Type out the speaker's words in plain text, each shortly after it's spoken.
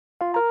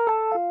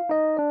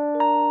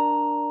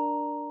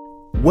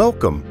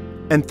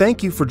Welcome, and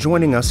thank you for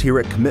joining us here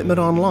at Commitment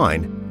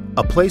Online,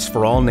 a place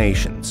for all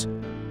nations.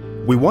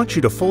 We want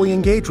you to fully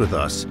engage with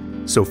us,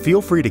 so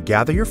feel free to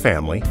gather your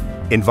family,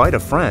 invite a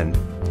friend,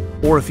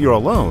 or if you're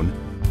alone,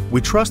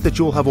 we trust that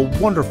you'll have a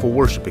wonderful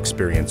worship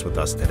experience with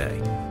us today.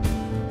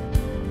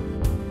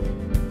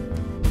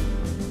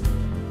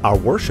 Our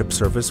worship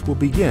service will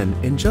begin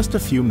in just a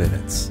few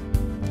minutes.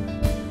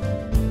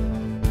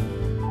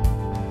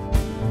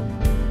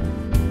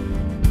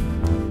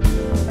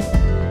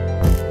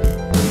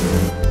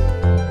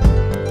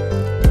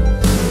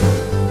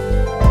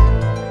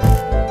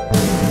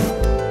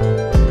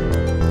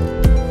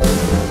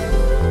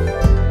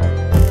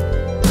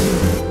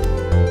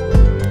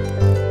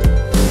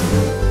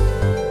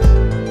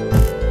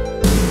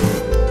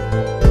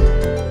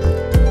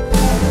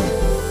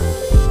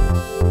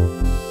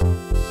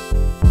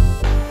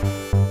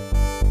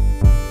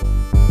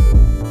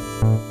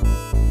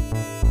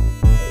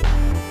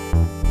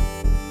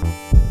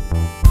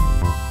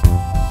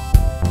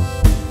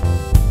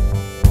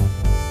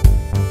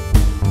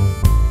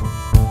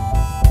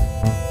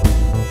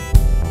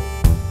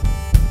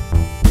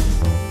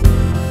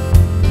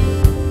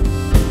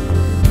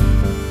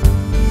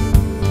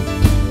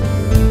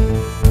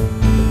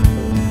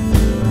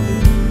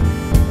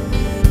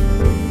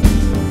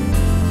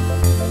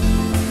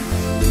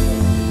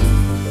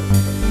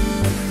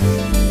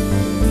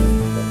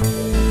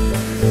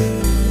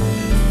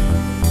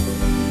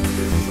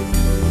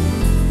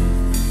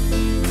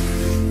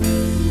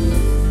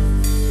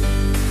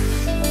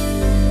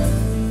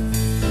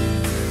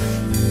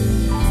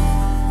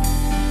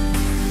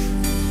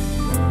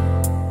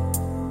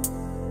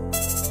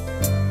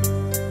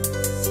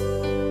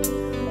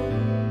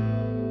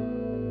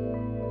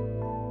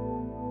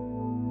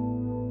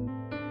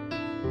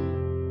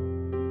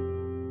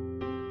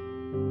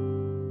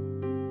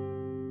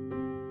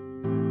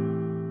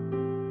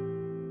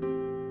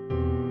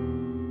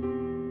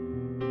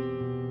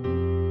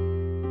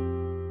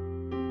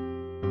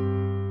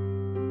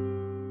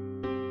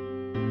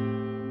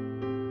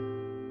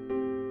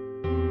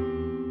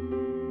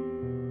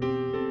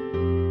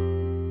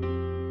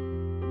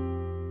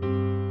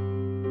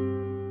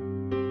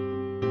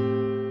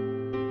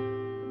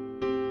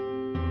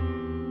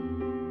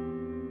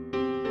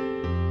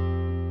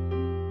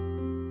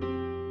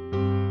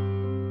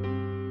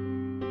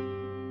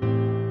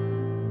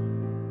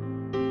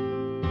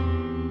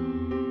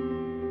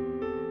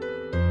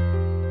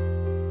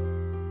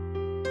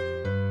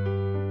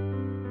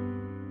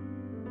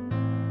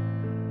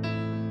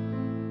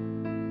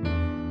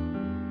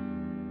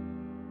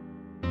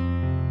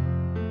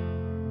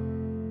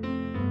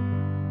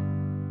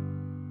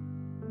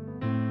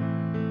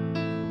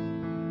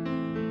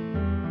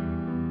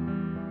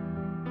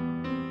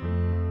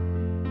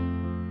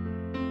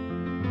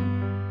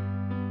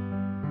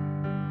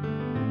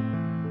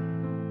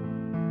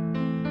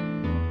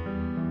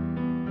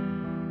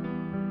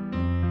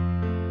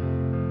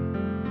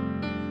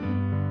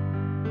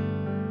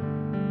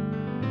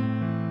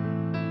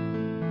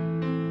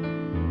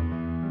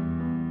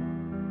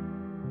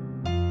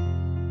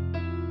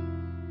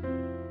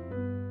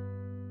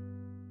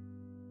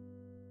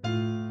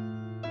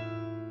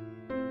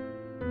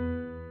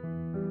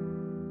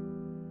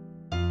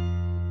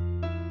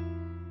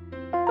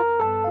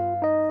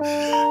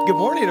 Good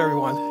morning,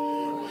 everyone.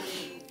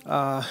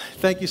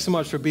 Thank you so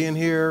much for being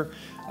here.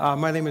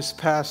 My name is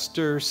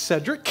Pastor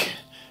Cedric,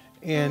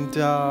 and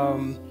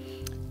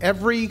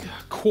every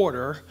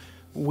quarter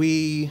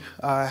we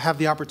have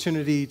the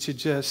opportunity to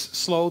just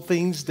slow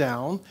things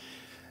down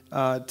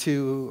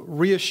to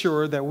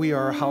reassure that we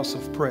are a house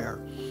of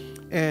prayer.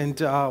 And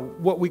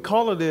what we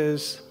call it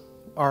is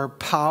our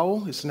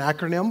POW. It's an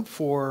acronym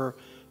for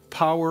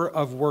Power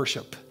of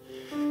Worship.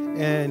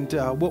 And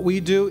what we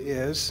do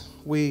is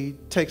we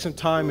take some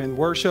time in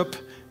worship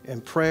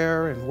and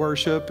prayer and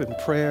worship and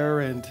prayer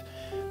and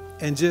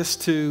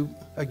just to,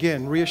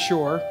 again,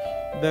 reassure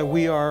that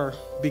we are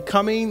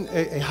becoming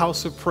a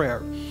house of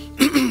prayer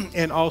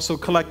and also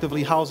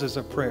collectively houses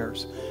of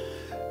prayers.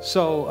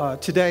 So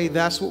today,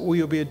 that's what we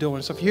will be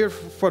doing. So if you're here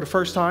for the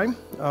first time,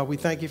 we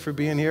thank you for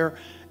being here.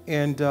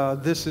 And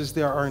this is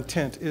our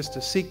intent, is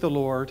to seek the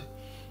Lord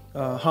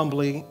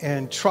humbly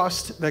and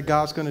trust that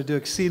God's going to do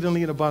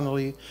exceedingly and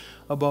abundantly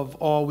above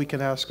all we can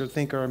ask or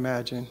think or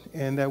imagine,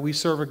 and that we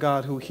serve a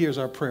God who hears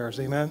our prayers.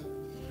 Amen?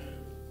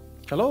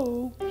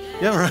 Hello?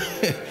 Yeah,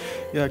 right.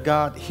 Yeah,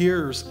 God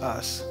hears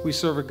us. We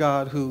serve a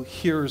God who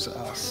hears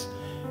us,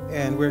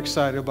 and we're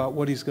excited about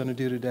what he's going to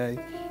do today.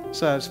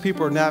 So as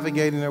people are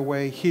navigating their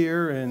way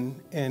here and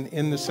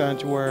in the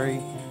sanctuary,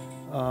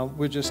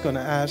 we're just going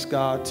to ask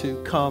God to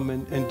come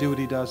and do what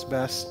he does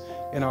best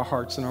in our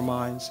hearts and our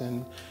minds.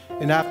 And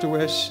after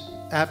which,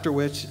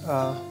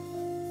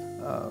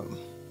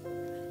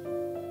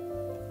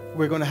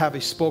 we're going to have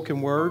a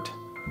spoken word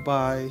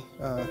by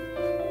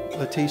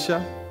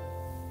Letitia,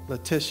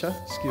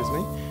 excuse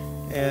me,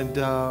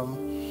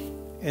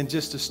 and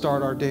just to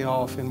start our day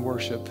off in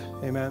worship.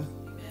 Amen. Amen.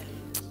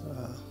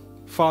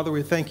 Father,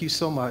 we thank you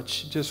so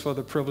much just for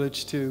the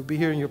privilege to be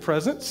here in your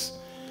presence.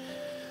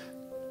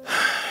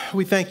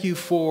 we thank you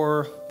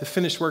for the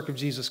finished work of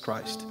Jesus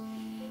Christ,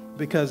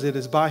 because it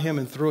is by him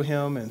and through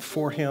him and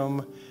for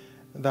him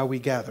that we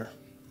gather.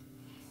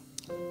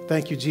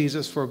 Thank you,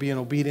 Jesus, for being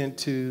obedient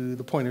to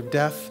the point of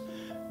death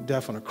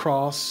on a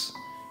cross.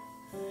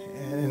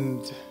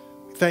 And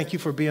thank you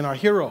for being our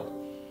hero.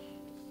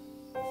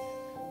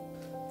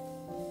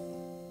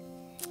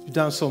 You've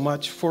done so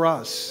much for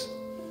us,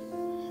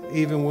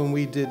 even when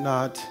we did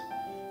not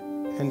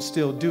and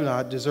still do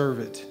not deserve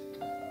it.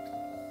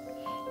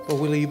 But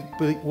we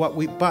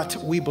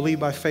believe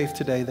by faith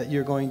today that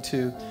you're going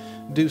to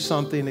do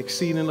something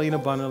exceedingly and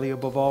abundantly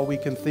above all we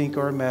can think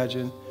or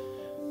imagine,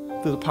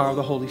 through the power of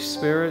the Holy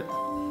Spirit,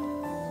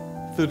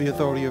 through the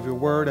authority of your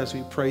word, as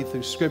we pray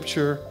through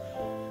Scripture,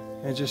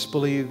 and just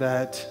believe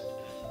that,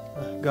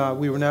 God,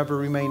 we will never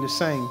remain the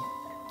same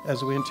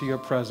as we enter your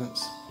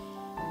presence.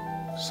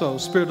 So,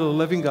 Spirit of the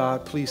living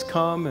God, please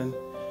come and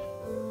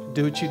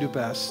do what you do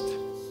best.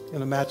 In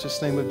the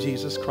matchless name of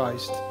Jesus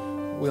Christ,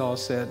 we all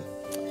said,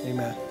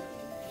 amen.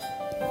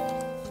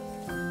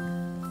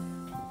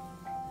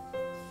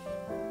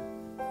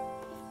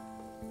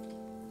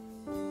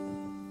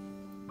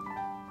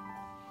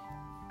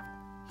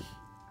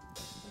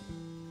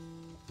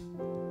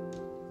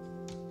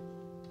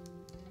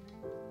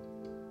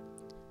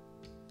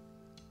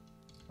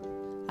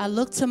 I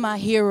look to my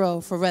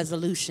hero for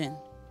resolution.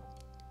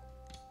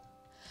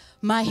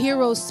 My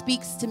hero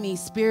speaks to me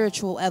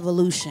spiritual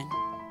evolution.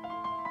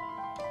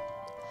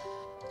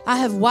 I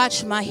have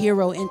watched my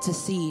hero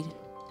intercede.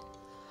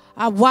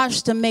 I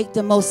watched him make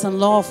the most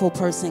unlawful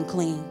person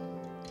clean.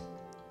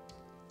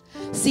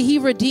 See, he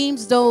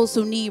redeems those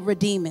who need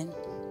redeeming.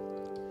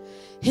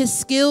 His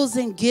skills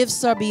and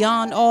gifts are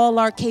beyond all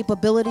our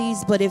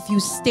capabilities, but if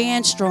you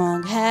stand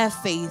strong, have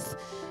faith,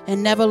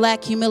 and never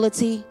lack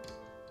humility,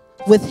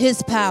 with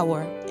his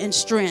power and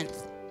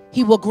strength,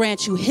 he will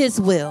grant you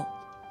his will,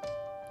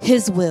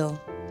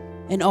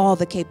 and all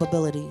the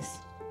capabilities.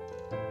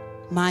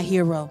 My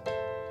hero.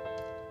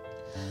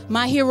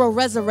 My hero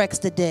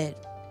resurrects the dead.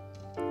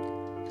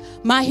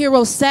 My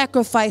hero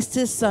sacrificed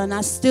his son.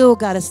 I still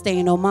got a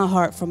stain on my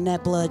heart from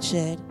that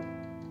bloodshed.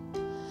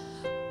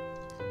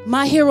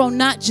 My hero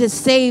not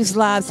just saves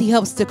lives, he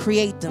helps to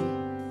create them.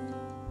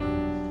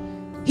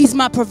 He's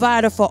my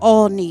provider for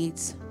all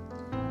needs.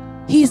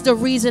 He's the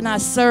reason I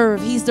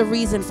serve. He's the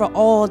reason for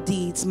all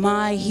deeds.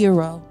 My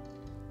hero.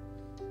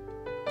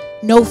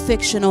 No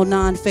fictional,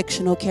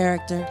 non-fictional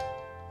character.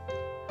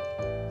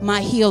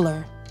 My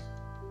healer.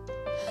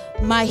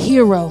 My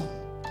hero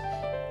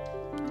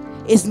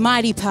is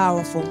mighty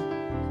powerful,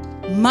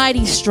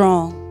 mighty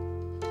strong,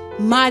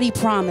 mighty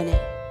prominent,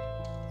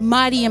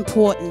 mighty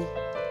important,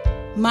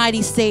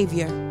 mighty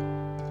Savior.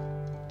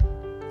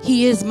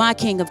 He is my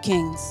King of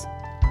Kings.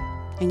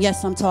 And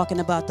yes, I'm talking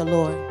about the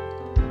Lord.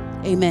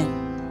 Amen.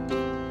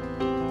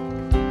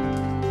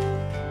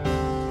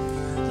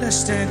 Let's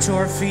stand to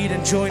our feet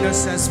and join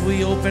us as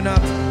we open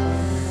up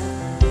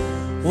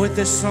with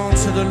this song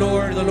to the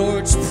Lord, the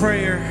Lord's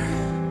Prayer.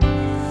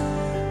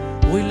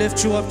 We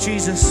lift you up,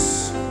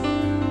 Jesus.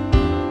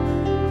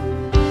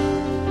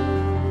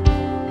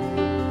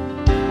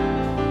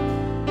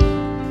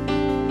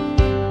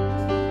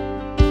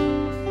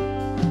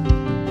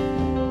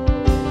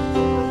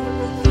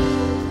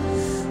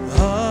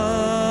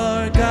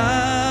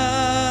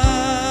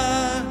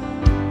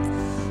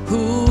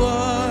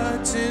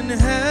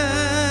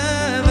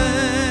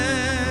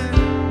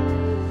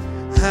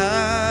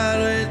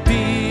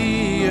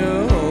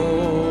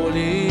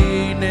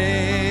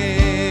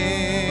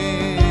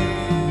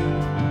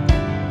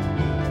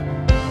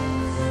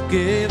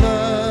 Give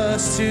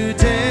us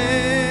today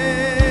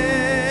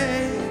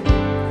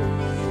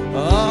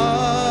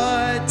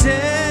our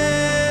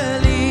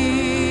daily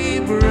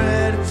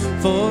bread.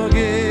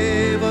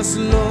 Forgive us,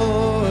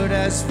 Lord,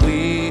 as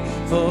we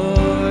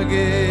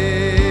forgive.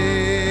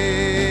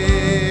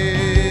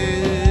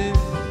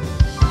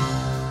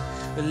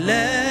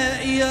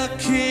 Let your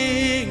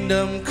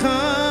kingdom come.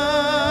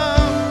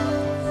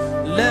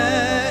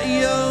 Let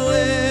your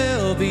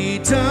will be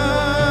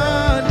done.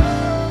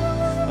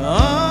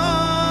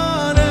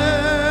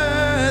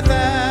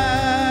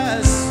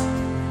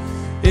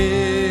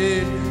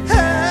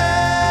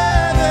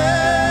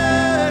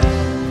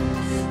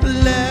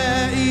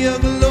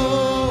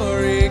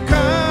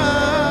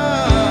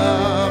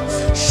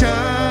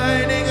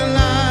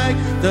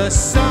 The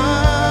sun,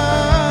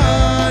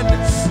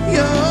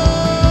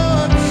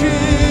 your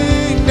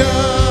kingdom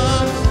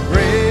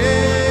reign.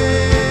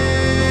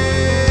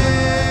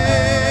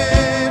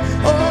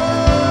 Oh,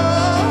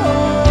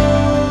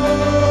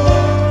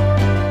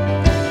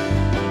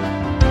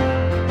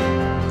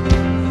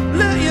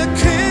 let your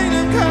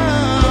kingdom come.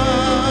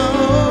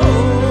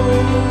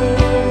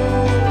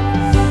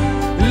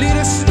 Lead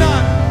us not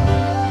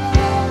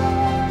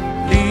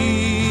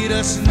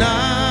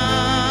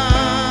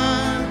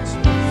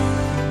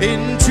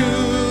into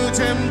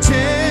temptation,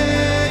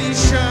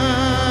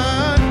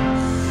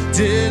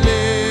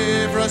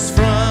 deliver us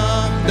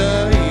from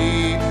the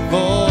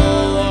evil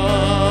one.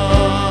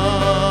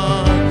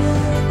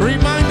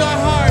 Remind our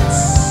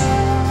hearts,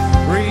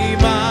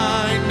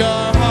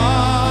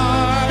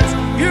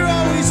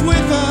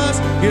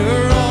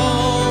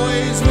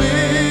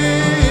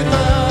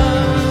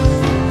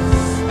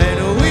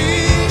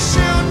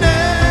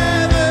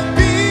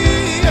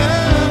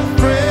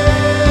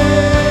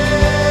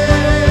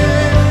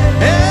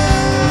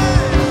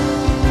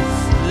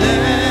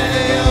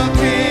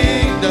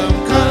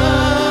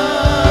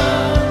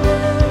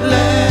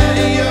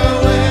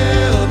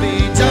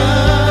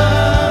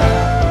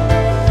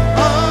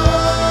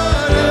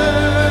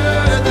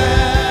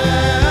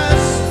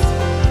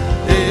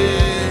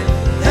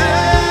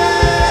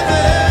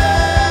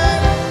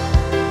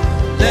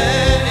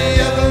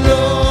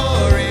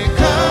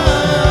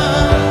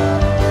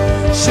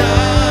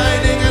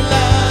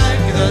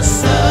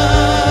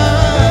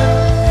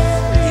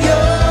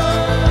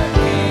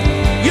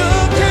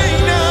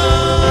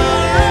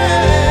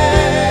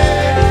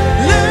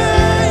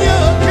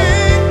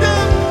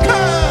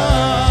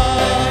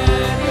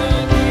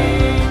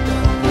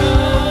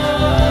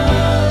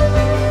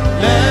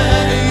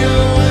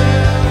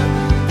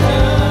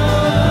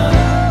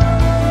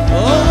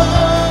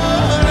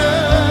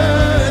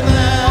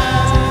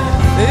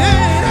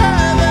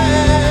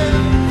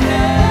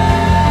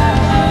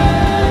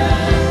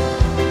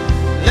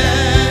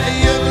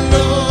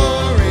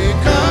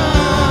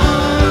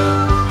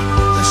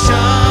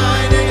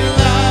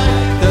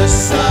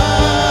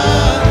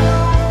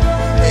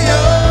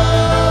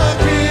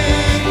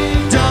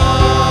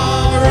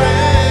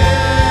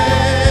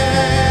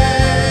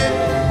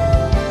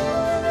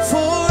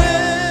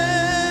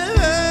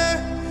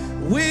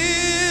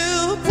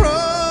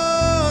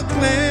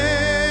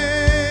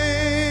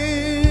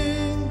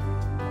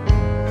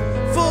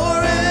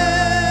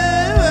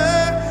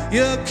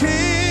 your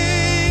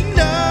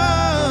kingdom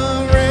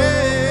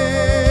reigns.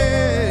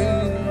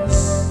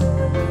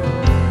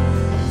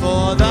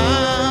 For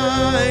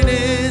thine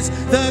is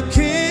the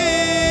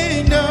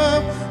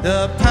kingdom,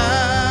 the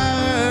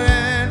power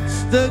and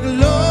the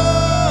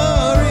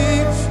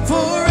glory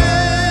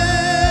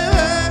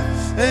forever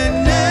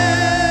and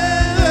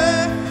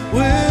ever.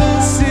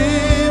 We'll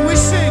sing, we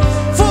sing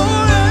forever.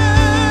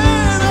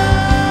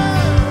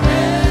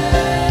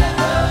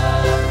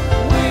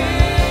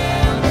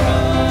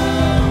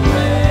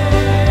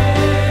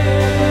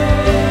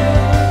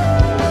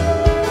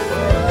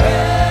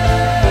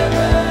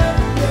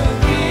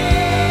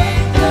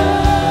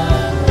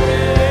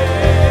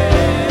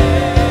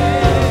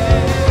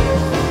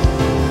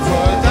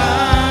 For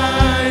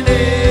thine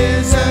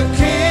is the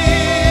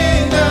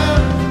kingdom,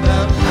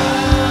 the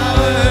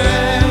power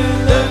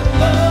and the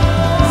glory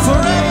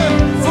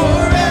forever,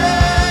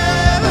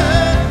 forever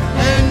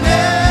and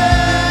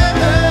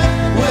ever.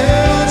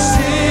 We'll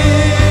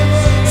sing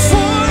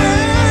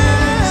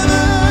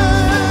forever.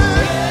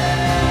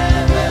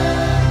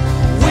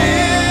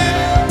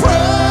 We'll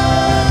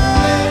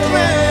proclaim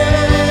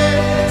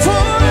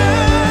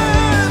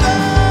forever.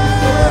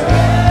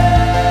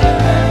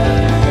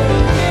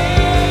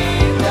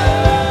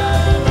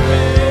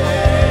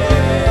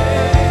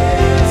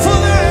 For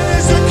thine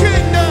is the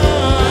kingdom,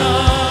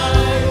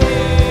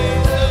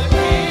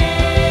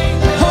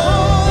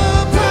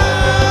 all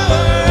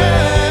power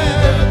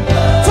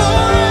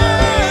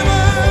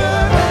forever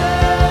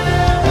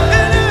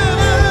and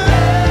ever.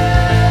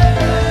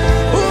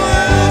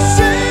 We'll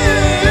sing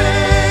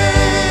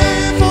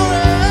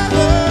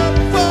forever,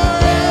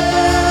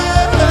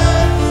 forever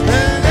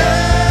and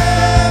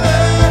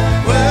ever.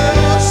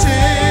 We'll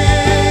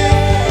sing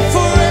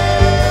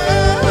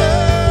forever,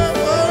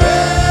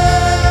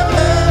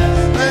 forever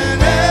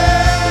and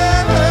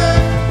ever.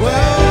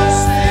 We'll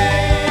sing.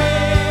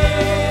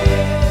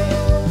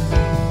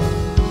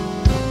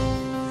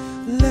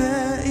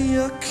 Let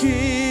your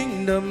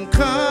kingdom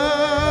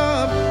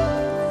come.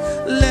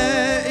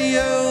 Let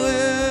your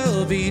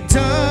will be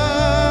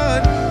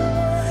done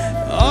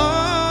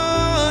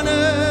on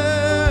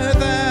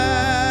earth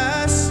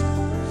as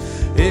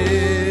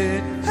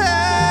in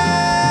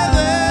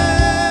heaven.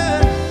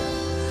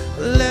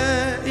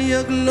 Let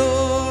your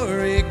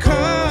glory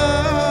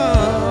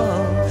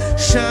come,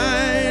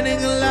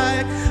 shining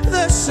like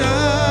the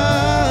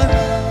sun.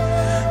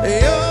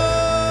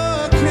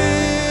 Your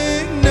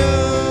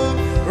kingdom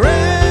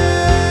reign.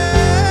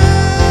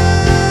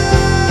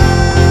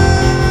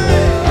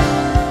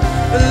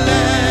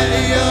 Let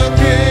your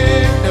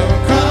kingdom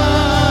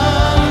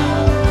come.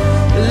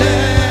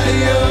 Let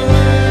your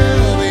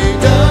will be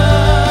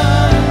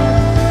done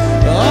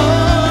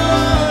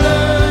on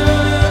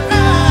earth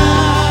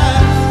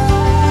as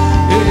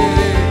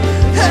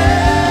in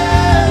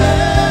heaven.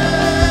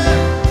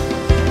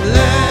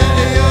 Let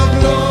your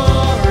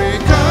glory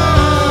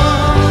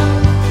come,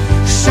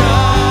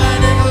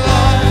 shining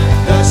like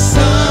the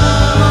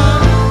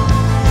sun.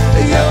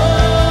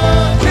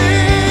 Your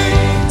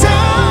kingdom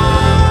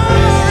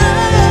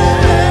reign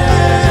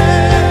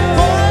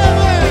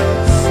forever,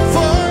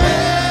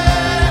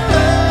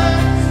 forever.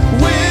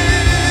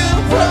 We'll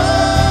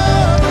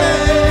proclaim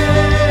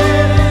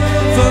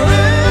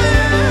forever.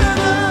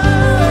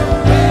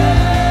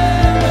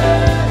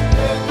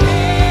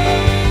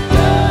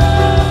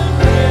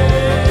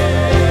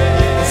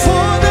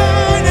 For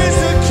thine is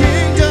the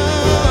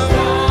kingdom,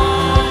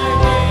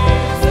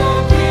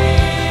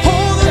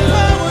 all the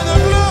power, the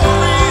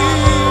glory,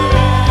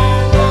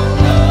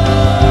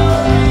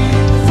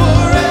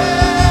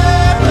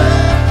 forever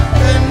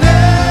and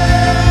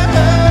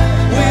ever.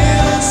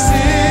 We'll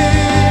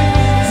sing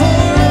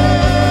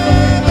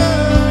forever,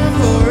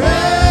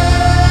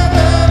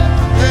 forever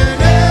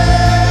and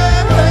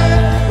ever.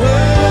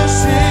 We'll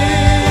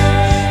sing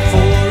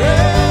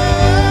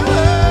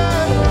forever.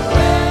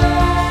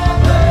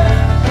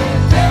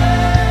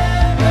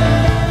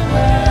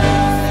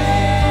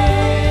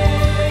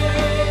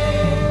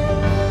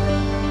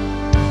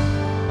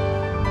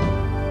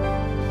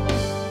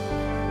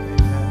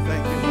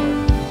 Thank you, Lord.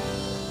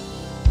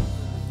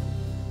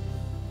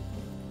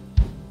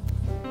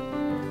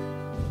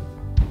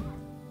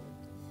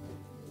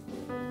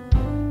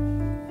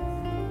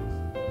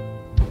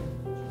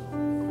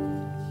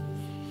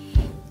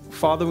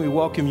 Father, we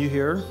welcome you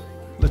here.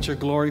 Let your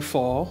glory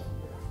fall.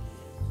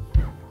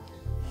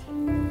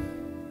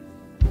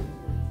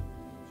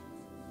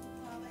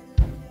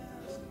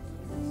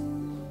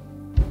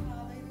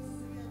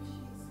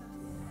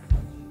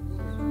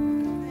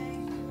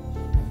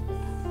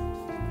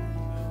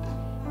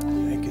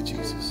 Thank you,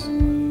 Jesus.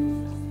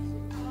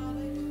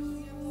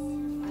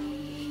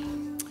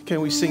 Can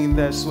we sing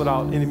this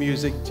without any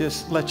music?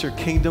 Just let your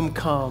kingdom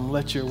come,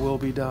 let your will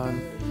be done,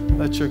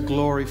 let your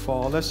glory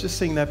fall. Let's just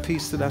sing that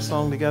piece to that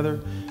song together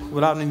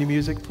without any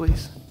music,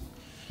 please.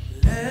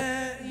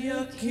 Let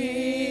your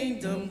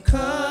kingdom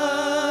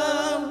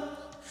come,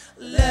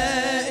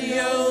 let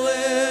your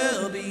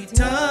will be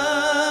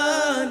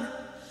done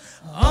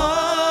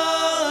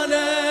on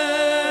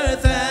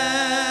earth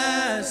as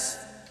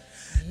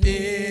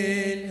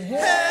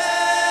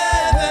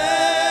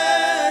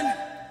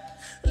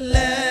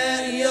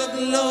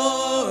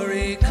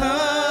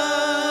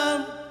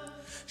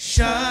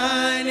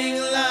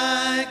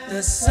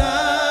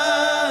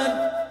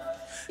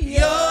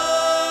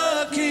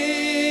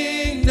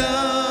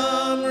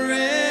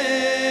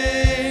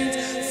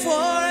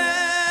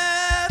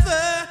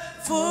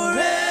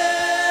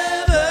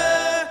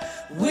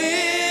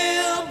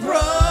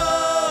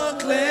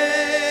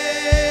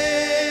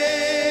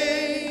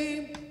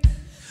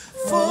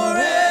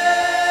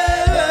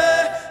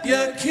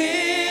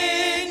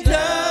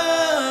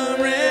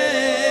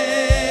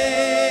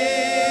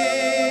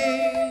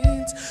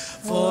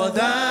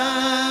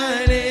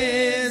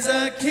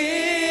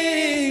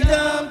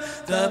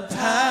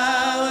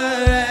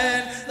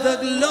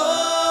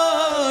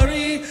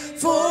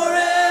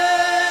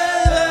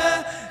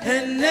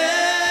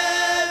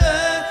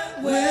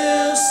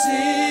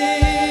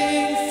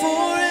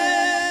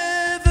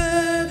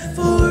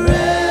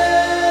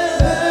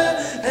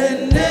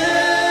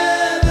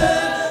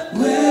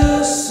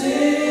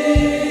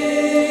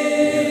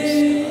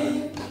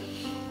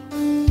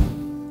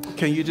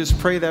just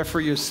pray that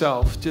for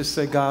yourself. Just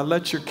say, God,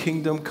 let your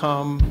kingdom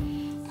come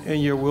and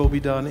your will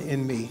be done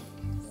in me.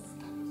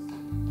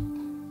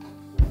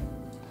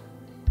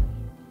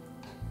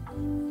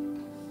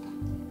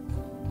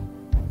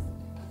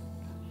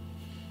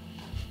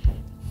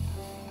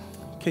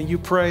 Can you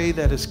pray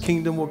that his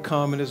kingdom will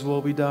come and his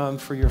will be done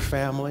for your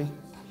family?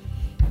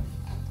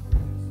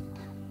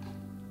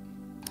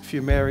 If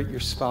you're married, your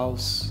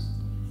spouse.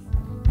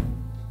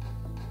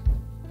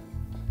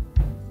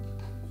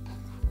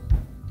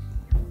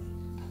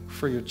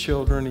 For your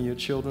children and your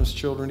children's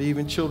children,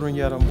 even children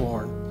yet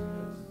unborn.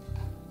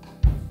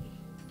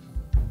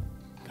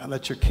 God,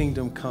 let your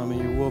kingdom come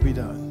and your will be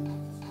done.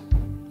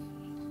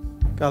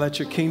 God, let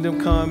your kingdom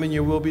come and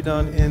your will be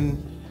done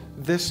in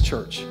this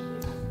church.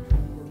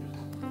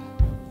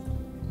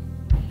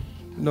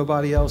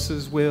 Nobody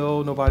else's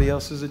will, nobody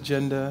else's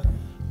agenda,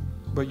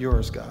 but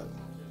yours, God.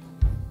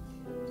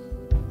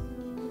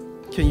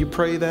 Can you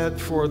pray that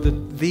for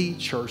the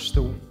church,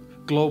 the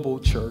global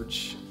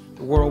church,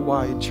 the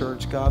worldwide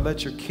church? God,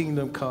 let your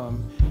kingdom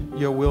come,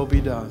 your will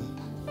be done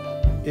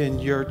in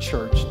your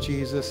church,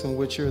 Jesus, in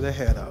which you're the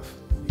head of.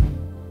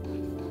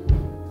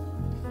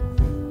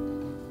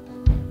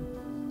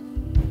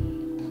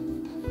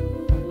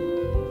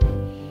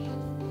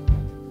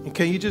 And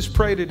can you just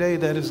pray today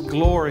that his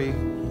glory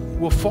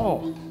will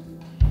fall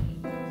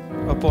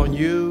upon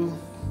you,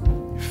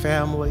 your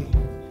family,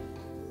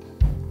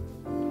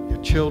 your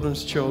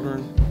children's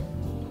children.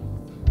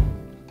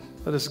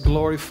 Let his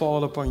glory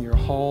fall upon your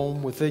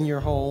home, within your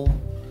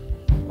home,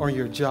 on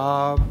your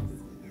job,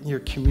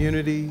 your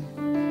community,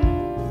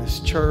 this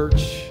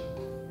church,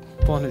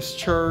 upon his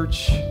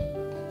church.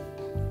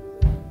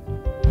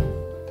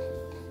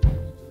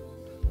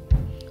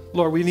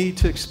 Lord, we need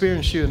to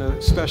experience you in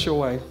a special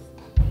way.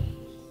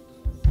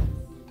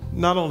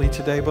 Not only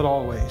today, but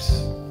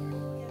always.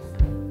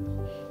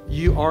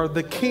 You are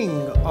the King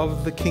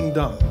of the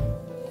kingdom.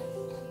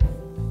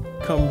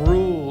 Come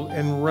rule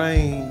and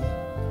reign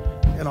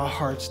in our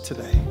hearts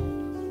today.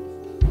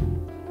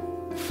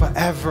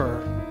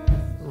 Forever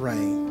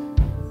reign.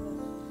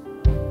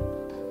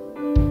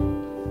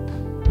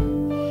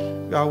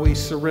 God, we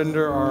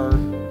surrender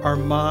our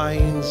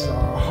minds,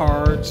 our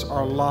hearts,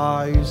 our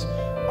lives,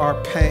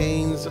 our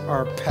pains,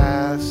 our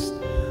past,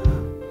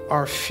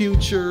 our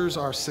futures,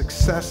 our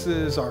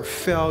successes, our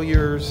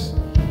failures.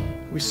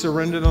 We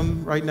surrender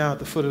them right now at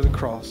the foot of the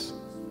cross.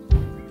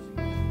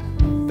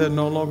 They're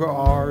no longer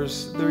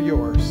ours, they're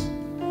yours.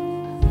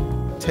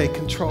 Take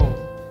control.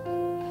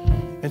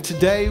 And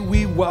today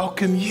we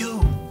welcome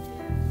you,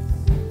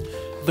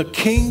 the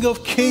King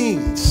of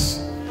Kings,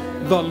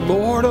 the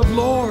Lord of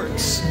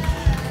Lords.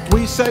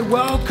 We say,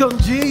 welcome,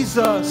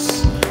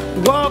 Jesus.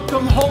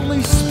 Welcome,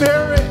 Holy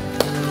Spirit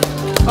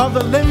of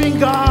the living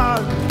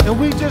God. And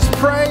we just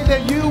pray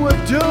that you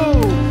would do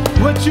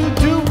what you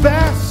do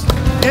best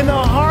in the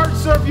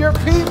hearts of your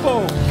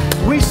people.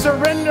 We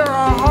surrender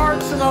our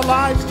hearts and our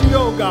lives to you,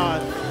 oh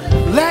God.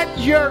 Let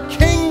your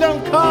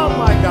kingdom come,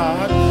 my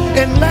God,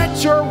 and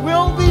let your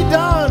will be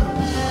done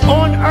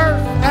on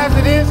earth as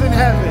it is in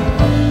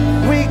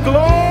heaven. We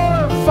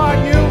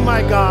glorify you,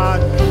 my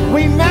God.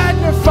 We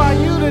magnify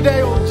you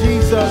today, oh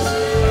Jesus.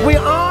 We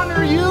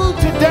honor you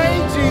today,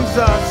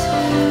 Jesus.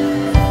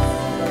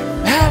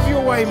 Have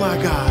your way,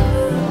 my God.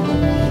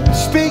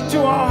 Speak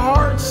to our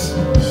hearts.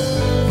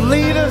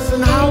 Lead us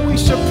in how we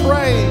should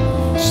pray.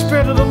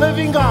 Spirit of the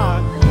living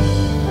God,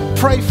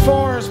 pray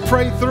for us,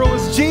 pray through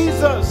us.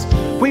 Jesus,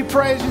 we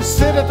pray as you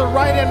sit at the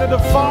right hand of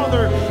the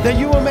Father that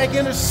you will make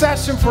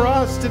intercession for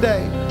us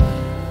today.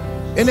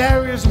 In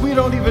areas we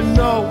don't even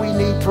know we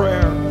need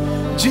prayer.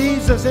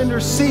 Jesus,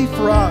 intercede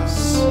for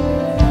us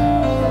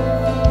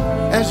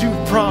as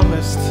you've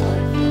promised.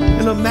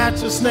 In the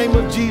matchless name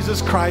of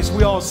Jesus Christ,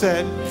 we all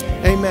said,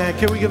 amen.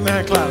 Can we give him a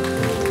hand clap?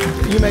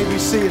 You may be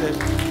seated.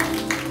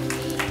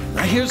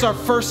 Now here's our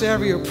first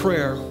area of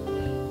prayer.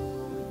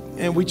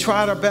 And we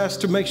tried our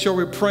best to make sure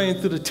we're praying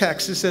through the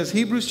text. It says,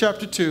 Hebrews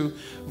chapter 2,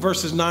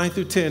 verses 9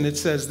 through 10. It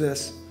says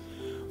this,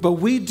 but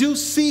we do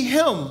see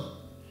him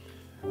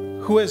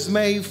who is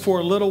made for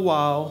a little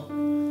while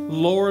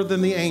lower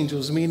than the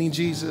angels, meaning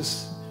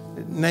Jesus,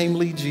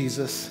 namely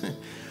Jesus,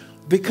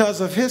 because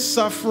of his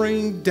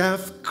suffering,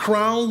 death,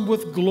 crowned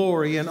with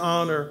glory and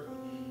honor.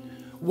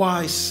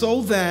 Why?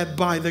 So that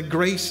by the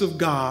grace of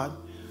God,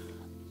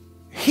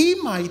 he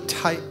might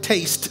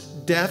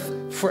taste death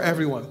for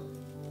everyone.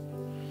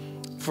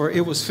 For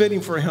it was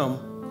fitting for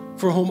him,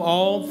 for whom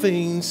all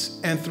things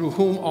and through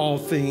whom all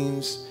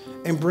things,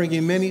 and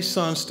bringing many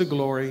sons to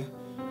glory,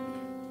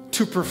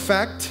 to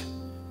perfect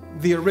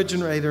the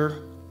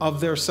originator of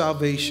their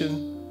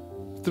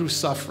salvation through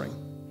suffering.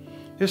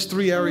 Here's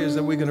three areas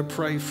that we're going to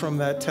pray from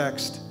that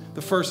text.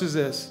 The first is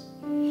this.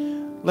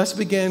 Let's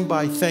begin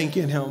by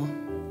thanking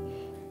him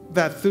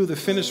that through the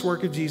finished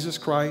work of Jesus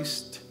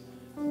Christ,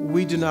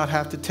 we do not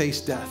have to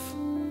taste death.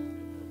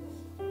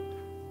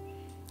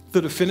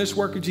 Through the finished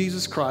work of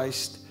Jesus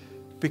Christ,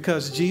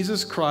 because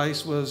Jesus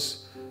Christ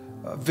was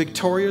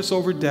victorious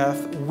over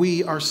death,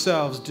 we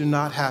ourselves do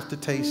not have to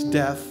taste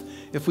death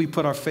if we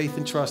put our faith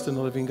and trust in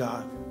the living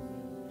God.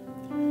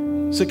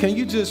 So can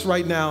you just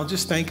right now,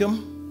 just thank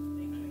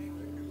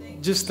him?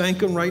 Just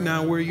thank him right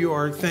now where you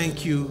are.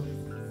 Thank you,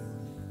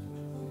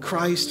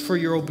 Christ, for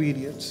your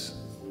obedience.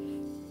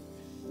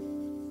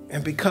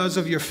 And because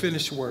of your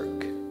finished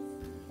work,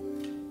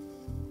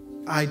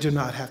 I do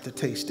not have to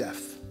taste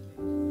death.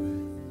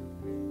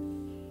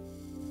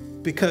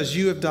 Because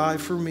you have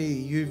died for me,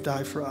 you've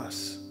died for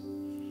us.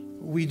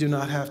 We do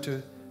not have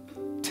to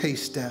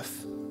taste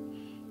death,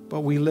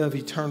 but we live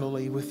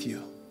eternally with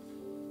you.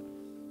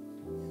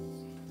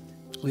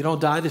 We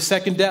don't die the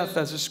second death,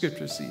 as the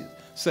scripture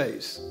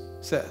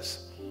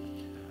says.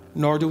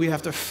 Nor do we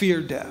have to fear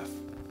death.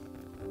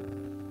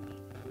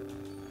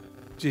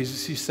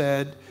 Jesus, he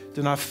said,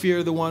 do not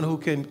fear the one who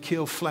can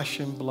kill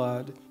flesh and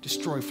blood,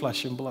 destroy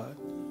flesh and blood.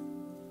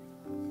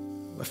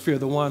 But fear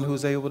the one who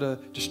is able to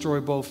destroy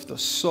both the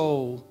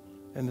soul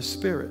and the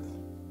spirit.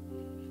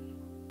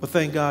 But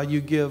thank God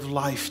you give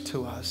life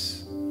to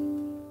us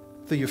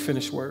through your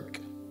finished work.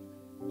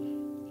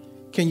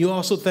 Can you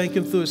also thank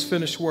him through his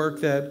finished work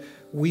that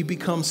we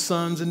become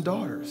sons and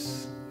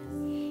daughters?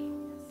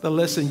 That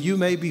listen, you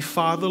may be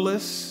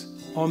fatherless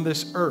on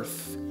this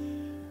earth,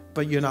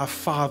 but you're not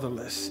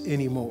fatherless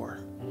anymore.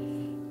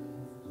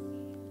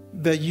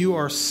 That you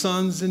are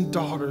sons and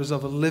daughters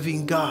of a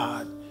living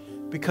God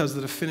because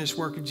of the finished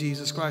work of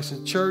Jesus Christ.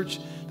 In church,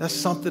 that's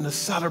something to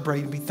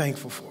celebrate and be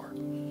thankful for.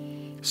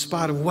 In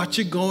spite of what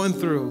you're going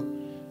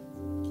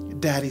through,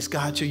 Daddy's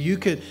got you.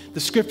 The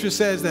scripture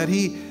says that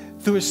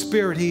through his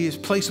spirit, he is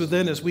placed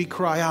within us. We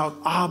cry out,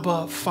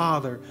 Abba,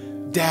 Father,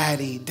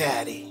 Daddy,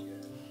 Daddy.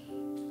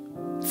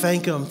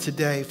 Thank him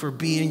today for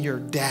being your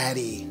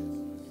daddy.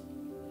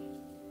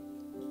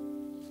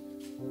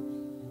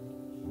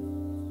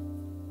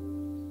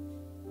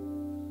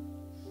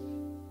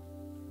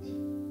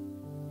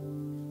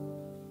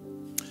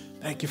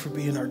 Thank you for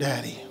being our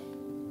daddy.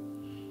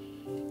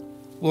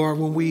 Lord,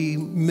 when we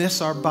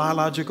miss our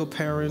biological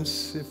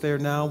parents, if they're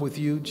now with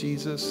you,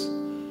 Jesus,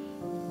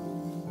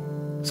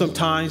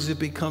 sometimes it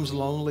becomes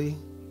lonely.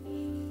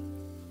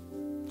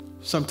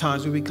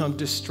 Sometimes we become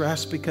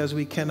distressed because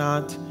we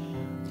cannot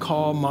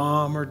call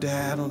mom or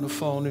dad on the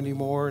phone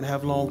anymore and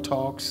have long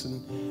talks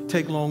and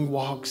take long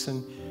walks,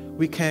 and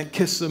we can't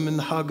kiss them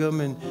and hug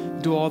them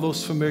and do all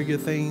those familiar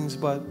things,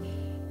 but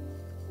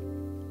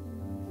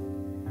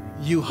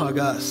you hug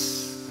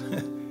us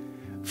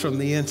from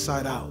the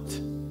inside out.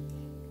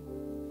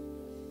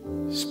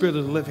 Spirit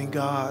of the living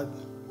God,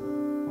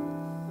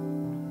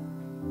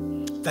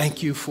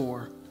 thank you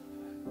for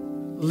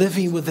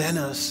living within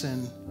us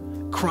and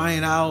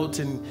crying out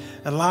and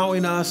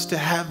allowing us to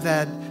have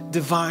that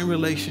divine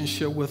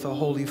relationship with a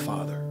Holy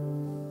Father.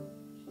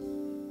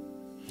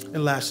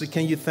 And lastly,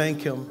 can you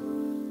thank him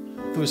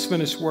through his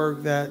finished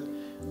work that,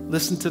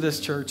 listen to this,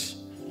 church,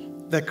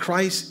 that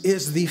Christ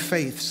is the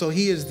faith. So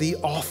he is the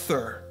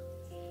author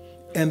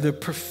and the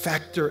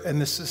perfecter and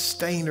the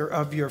sustainer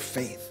of your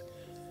faith.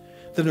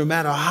 That no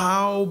matter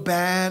how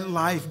bad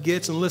life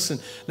gets, and listen,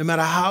 no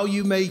matter how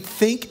you may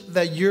think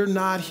that you're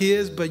not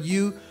his, but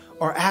you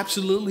are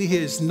absolutely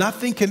his,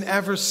 nothing can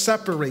ever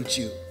separate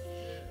you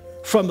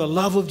from the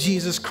love of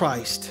Jesus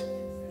Christ.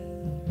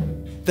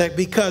 That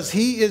because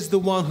he is the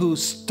one who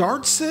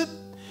starts it,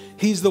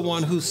 he's the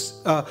one who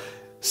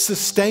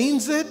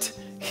sustains it,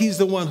 he's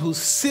the one who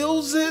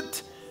seals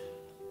it,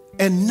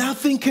 and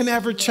nothing can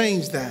ever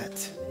change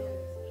that.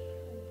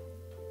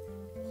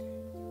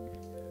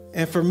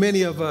 And for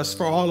many of us,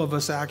 for all of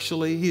us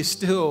actually, he's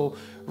still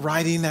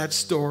writing that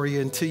story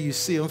until you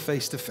see him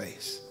face to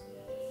face.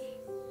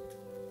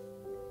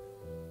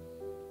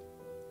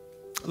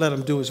 Let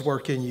him do his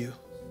work in you.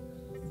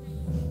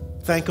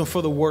 Thank him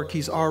for the work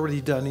he's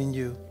already done in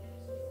you.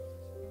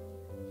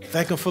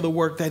 Thank him for the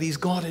work that he's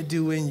going to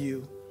do in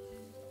you.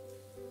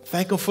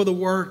 Thank him for the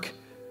work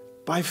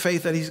by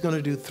faith that he's going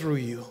to do through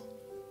you.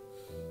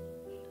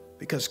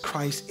 Because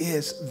Christ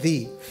is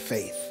the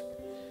faith.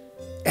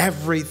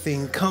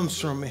 Everything comes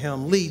from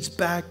him, leads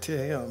back to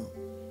him.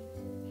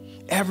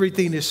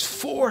 Everything is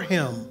for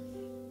him,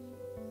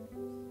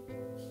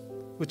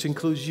 which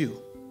includes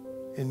you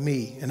and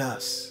me and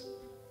us.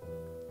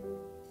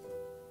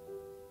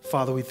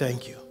 Father, we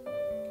thank you.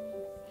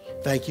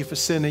 Thank you for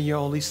sending your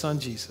only son,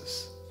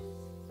 Jesus.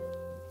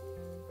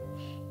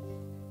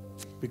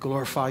 We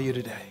glorify you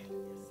today.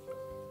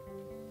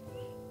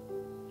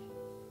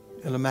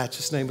 In the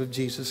matchless name of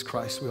Jesus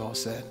Christ, we all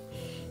said,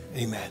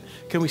 amen.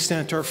 Can we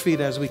stand to our feet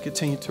as we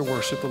continue to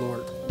worship the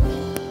Lord?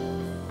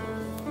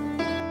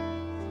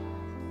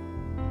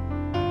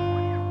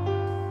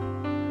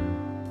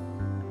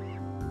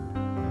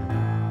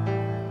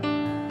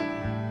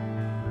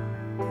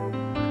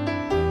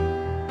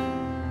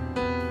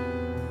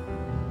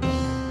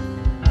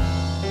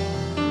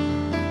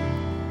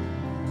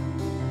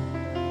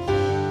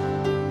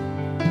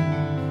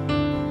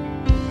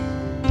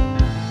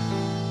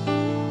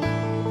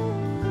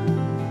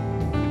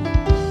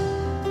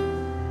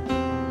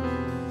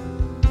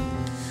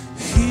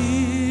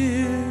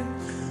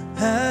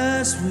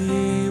 As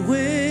we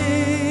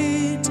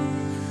wait,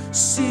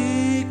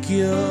 seek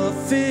your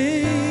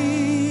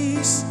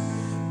face,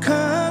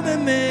 come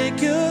and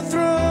make your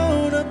throne.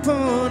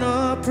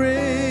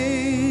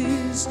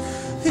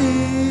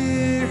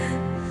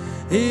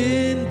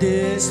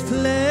 this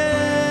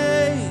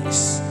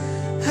place.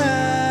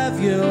 Have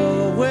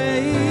your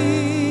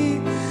way.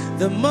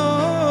 The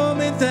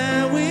moment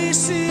that we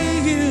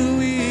see you,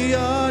 we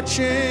are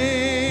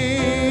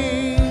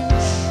changed.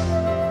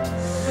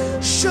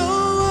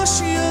 Show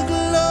us your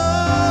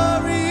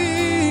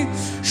glory.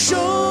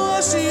 Show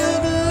us your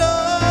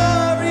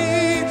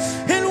glory.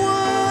 In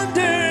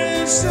wonder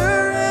and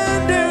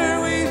surrender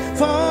we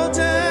fall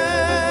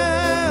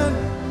down.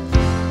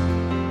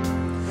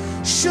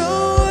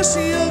 Show us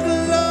your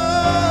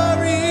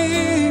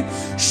glory.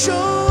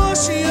 Show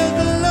us your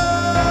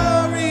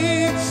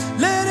glory.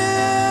 Let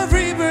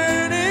every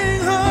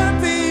burning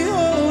heart be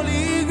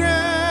holy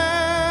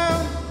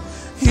ground.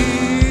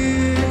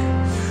 Here,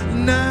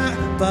 not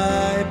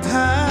by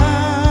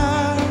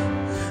power,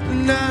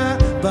 not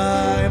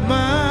by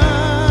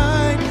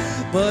might,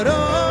 but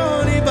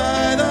only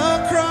by the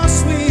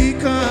cross we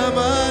come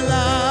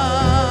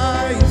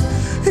alive.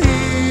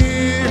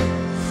 Here,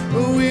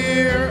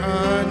 we're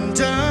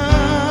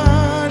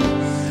undone,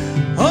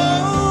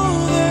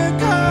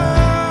 overcome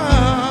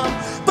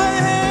by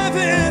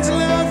heaven's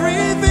love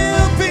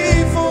revealed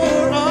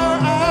before our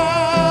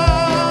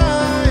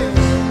eyes.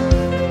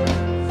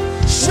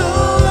 Show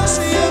us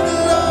your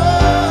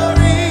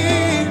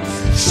glory.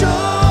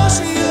 Show us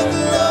your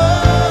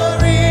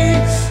glory.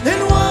 In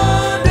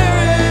wonder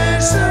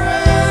and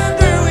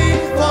surrender we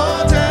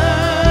fall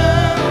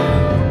down.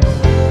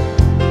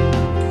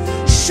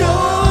 Show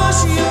us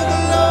your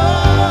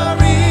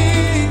glory.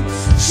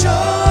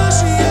 Show us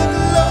your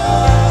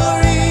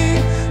glory.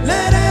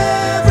 Let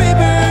every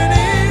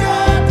burning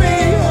heart be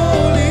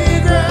holy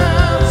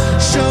ground.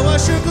 Show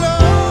us your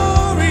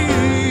glory.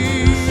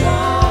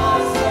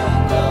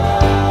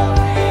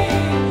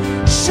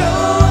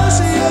 Show us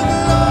your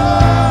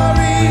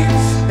glory.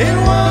 In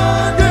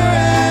wonder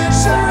and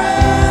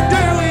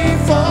surrender we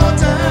fall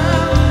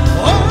down.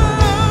 Oh,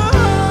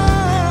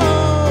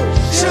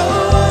 show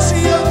us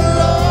your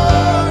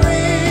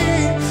glory.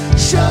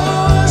 Show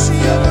us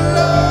your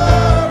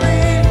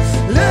glory.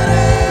 Let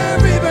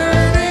every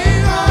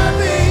burning heart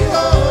be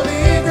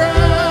holy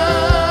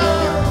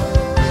ground.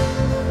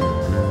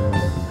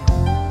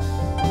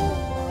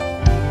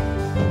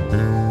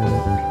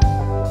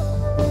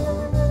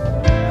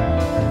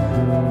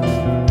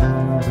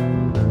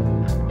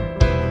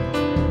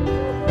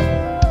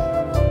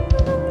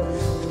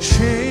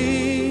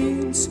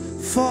 Chains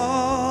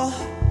fall,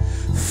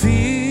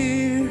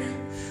 fear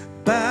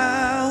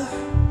bow,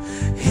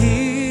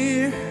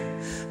 here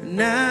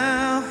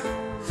now.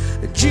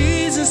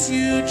 Jesus,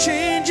 you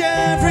change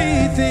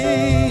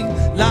everything.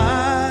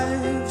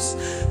 Lives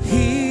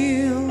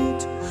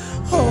healed,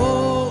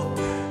 hope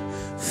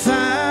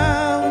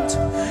found,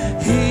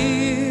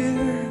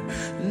 here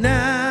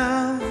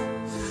now.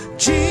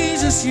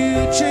 Jesus, you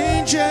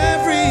change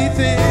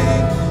everything.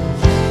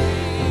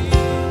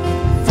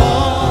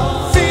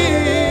 Fall,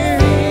 fear,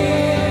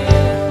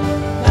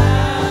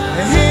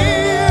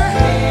 here,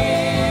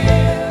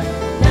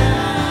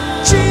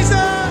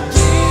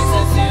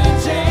 Jesus, you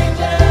change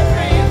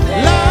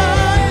everything.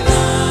 Lives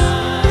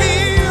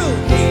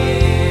healed,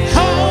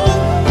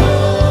 hope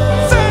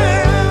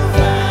found,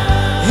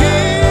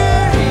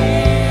 here,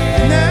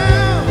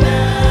 now.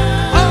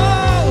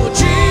 Oh,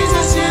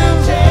 Jesus, you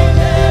change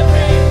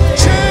everything.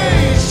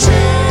 Change,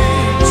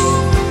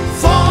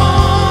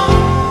 fall,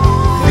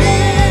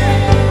 fear,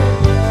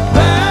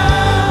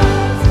 bound,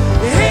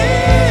 here.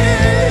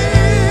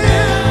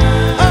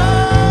 Oh,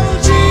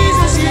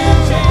 Jesus, you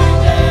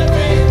change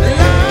everything.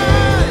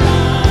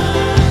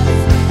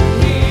 Lives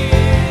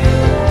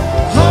healed,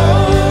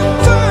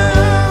 hope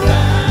found,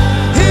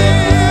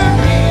 here,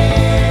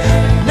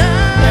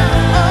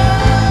 now. Oh,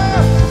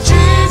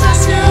 Jesus,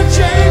 you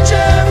change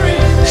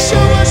everything.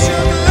 Show us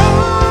your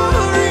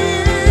glory.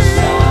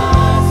 Show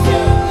us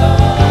your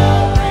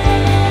glory.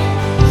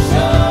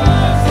 Show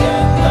us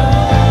your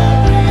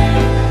glory.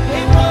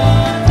 In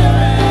wonder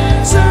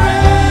and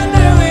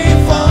surrender we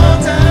fall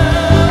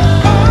down.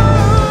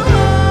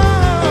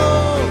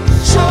 Oh,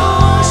 show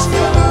us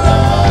your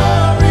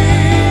glory.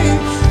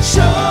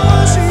 Show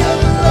us your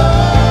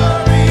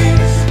glory.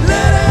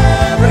 Let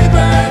every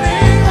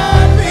burning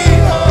heart be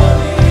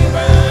holy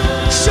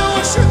ground. Show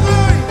us your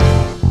glory.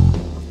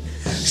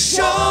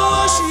 Show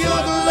us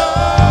your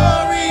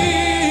glory.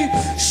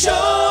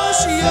 Show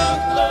us your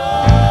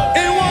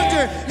glory.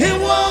 In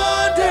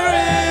wonder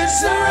and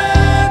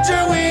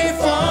surrender we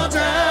fall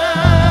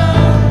down.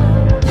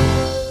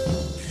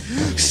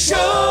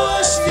 Show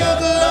us your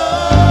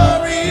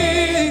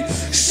glory.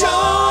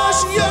 Show us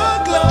your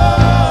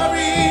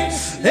glory.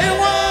 In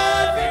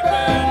wonder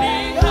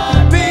burning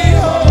heart be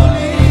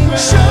holy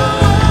ground. Show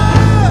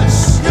us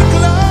your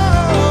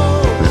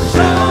glory.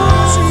 Show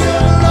us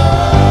your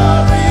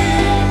glory.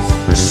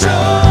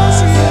 Show us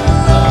your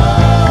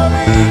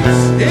glory.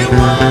 In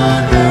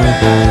wonder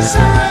and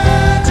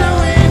surrender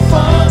we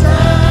fall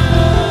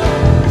down.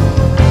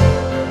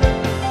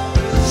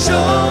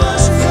 Show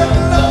us your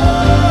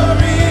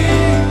glory.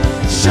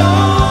 Show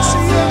us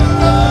your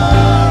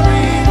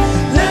glory.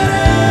 Let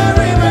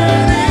every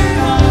burning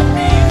heart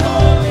be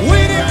holy. We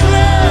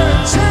declare,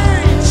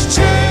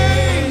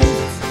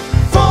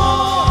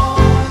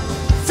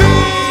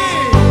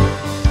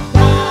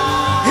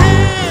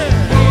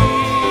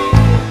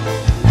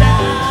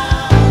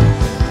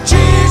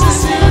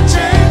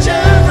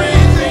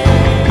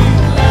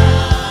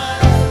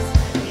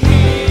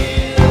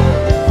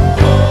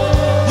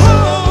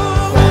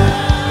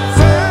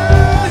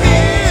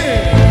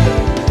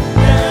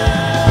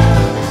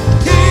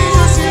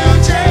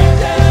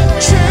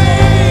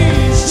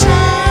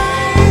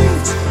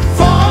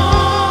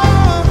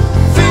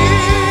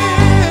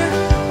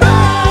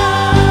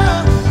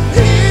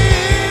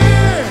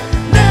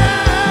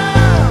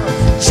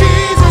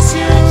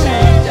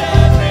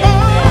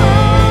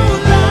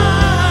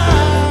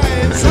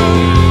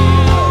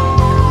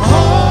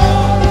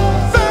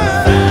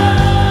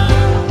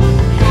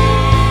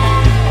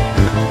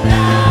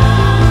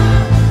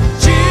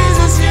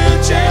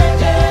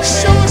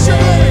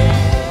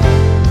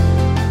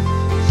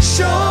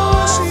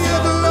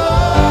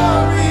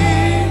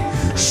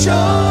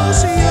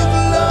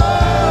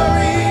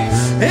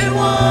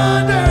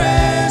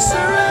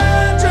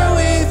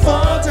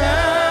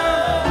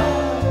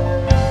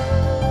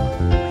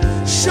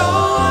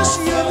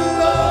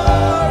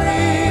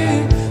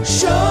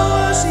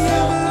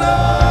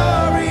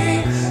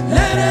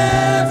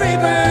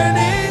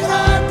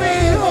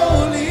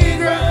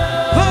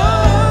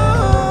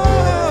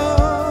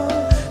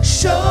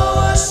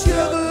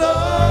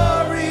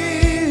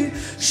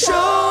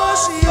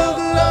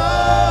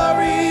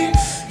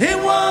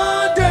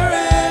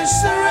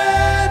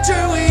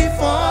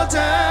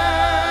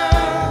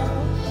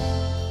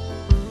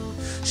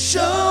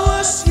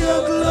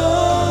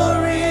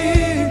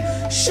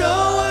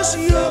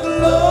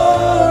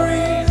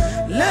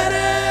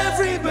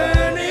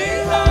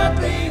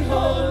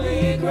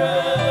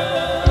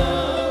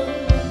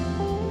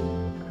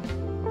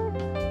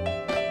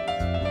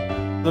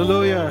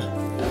 Hallelujah.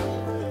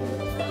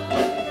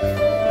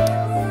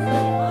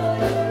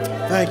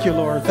 Thank you,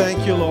 Lord.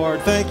 Thank you,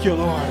 Lord. Thank you,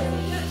 Lord.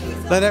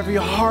 Let every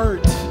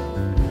heart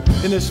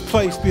in this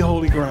place be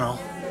holy ground.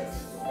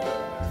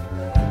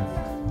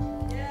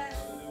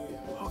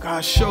 Oh,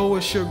 God, show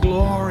us your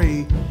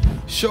glory.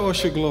 Show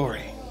us your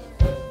glory.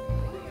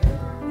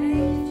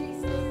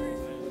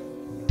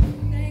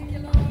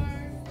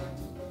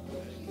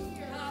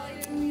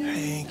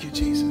 Thank you,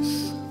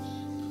 Jesus.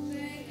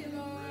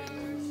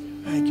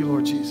 Thank you,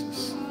 Lord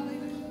Jesus.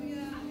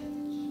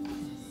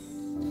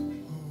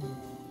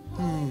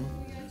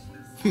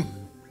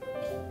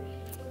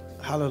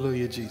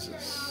 Hallelujah,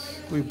 Jesus.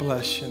 We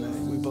bless your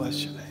name. We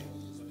bless your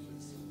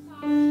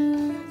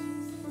name.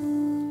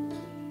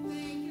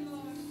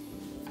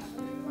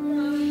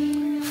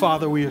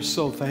 Father, we are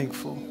so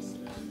thankful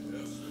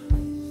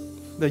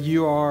that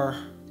you are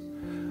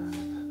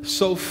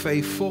so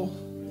faithful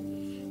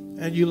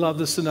and you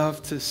loved us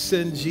enough to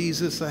send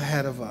Jesus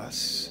ahead of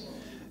us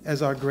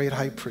as our great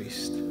high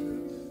priest.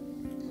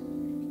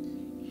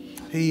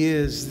 He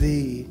is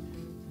the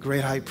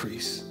great high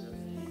priest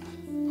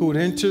who had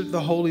entered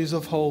the holies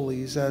of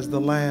holies as the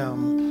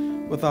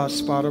Lamb without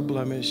spot or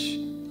blemish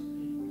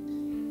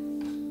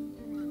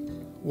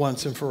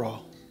once and for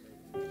all.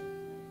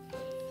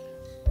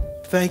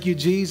 Thank you,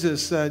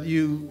 Jesus, that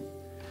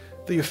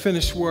your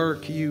finished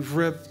work, you've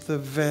ripped the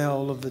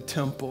veil of the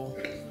temple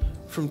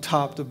from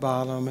top to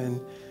bottom,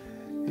 and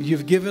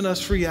you've given us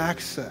free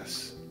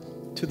access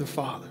to the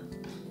Father.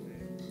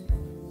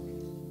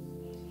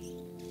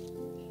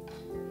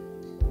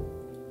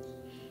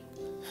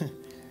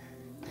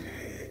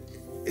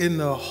 In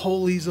the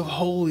holies of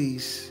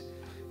holies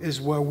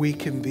is where we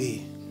can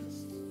be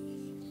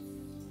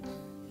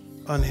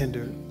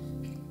unhindered.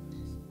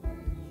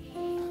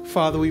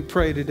 Father, we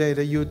pray today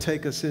that you would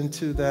take us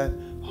into that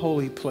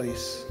holy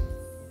place.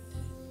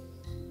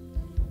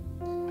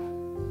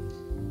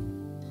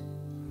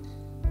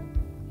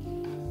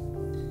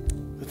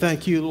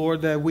 Thank you,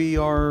 Lord, that we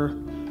are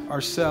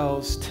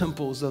ourselves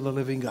temples of the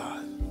living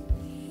God.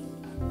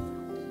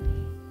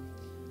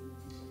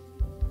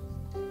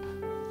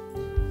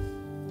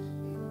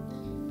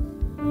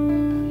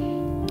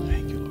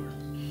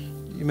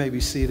 You may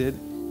be seated.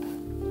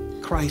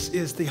 Christ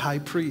is the high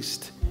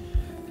priest.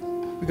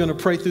 We're going to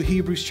pray through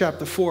Hebrews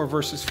chapter 4,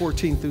 verses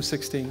 14 through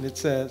 16. It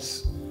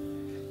says,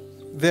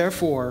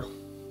 therefore,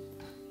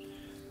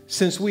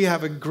 since we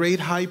have a great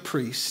high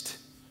priest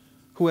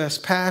who has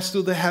passed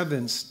through the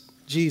heavens,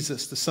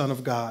 Jesus, the Son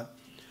of God,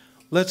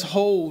 let's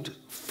hold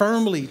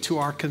firmly to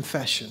our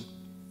confession.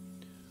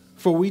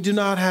 For we do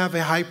not have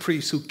a high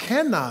priest who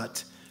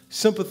cannot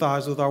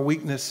sympathize with our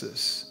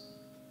weaknesses,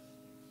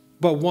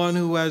 but one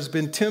who has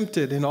been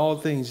tempted in all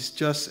things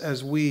just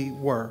as we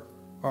were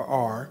or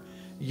are,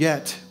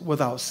 yet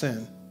without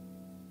sin.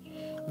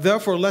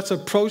 Therefore, let's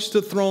approach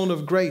the throne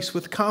of grace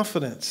with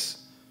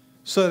confidence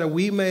so that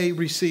we may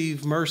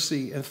receive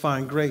mercy and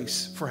find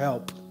grace for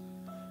help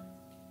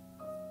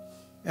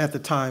at the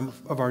time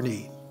of our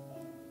need.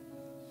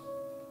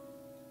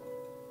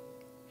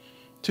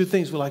 Two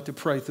things we'd like to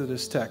pray through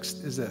this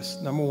text is this.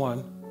 Number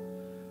one,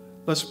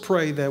 let's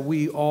pray that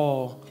we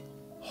all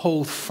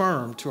hold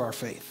firm to our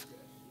faith.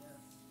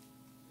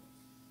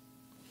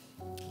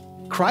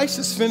 Christ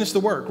has finished the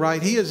work,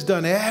 right? He has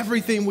done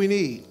everything we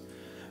need.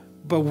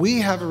 But we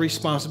have a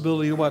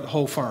responsibility to what?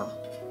 Hold firm.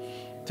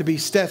 To be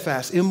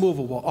steadfast,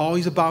 immovable,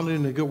 always abounding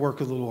in the good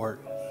work of the Lord.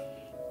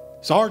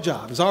 It's our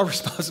job. It's our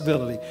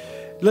responsibility.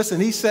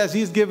 Listen, he says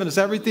he's given us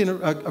everything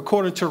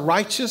according to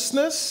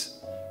righteousness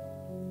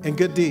and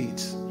good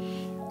deeds.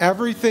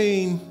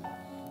 Everything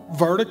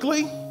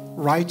vertically,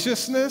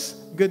 righteousness,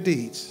 good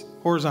deeds.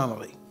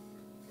 Horizontally.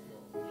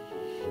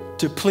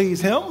 To please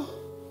him.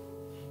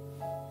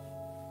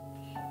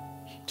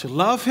 To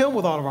love him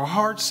with all of our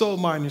heart, soul,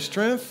 mind, and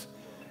strength.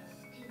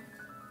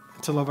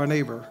 To love our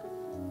neighbor.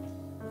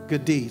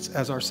 Good deeds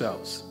as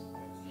ourselves.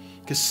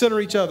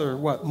 Consider each other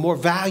what? More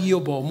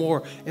valuable,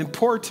 more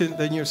important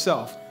than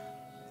yourself.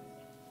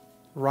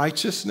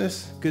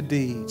 Righteousness, good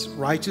deeds.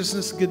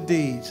 Righteousness, good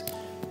deeds.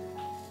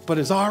 But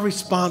it's our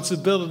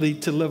responsibility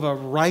to live a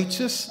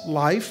righteous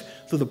life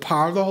through the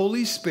power of the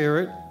Holy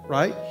Spirit,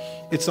 right?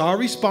 It's our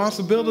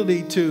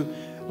responsibility to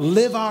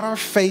live out our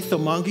faith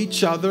among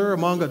each other,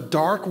 among a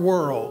dark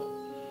world.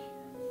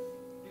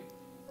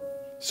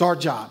 It's our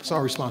job. It's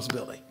our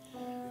responsibility.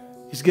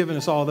 He's given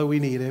us all that we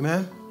need.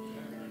 Amen?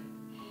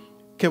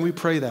 Can we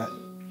pray that?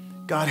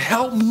 God,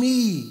 help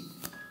me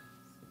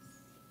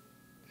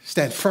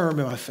stand firm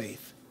in my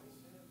faith.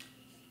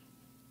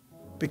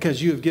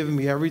 Because you have given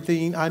me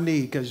everything I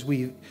need, because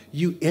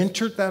you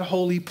entered that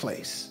holy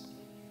place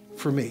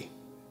for me.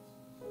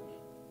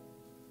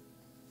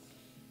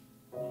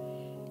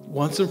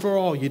 Once and for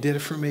all, you did it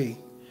for me.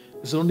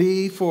 There's no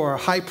need for a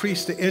high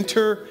priest to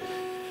enter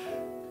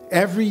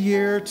every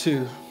year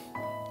to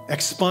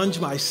expunge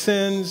my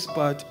sins,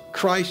 but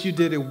Christ, you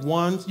did it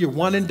once. You're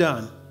one and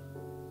done.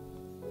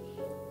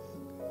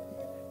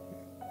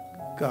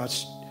 God,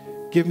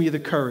 give me the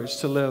courage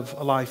to live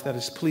a life that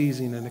is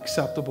pleasing and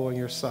acceptable in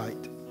your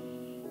sight.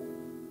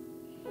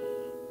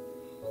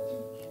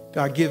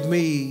 God, give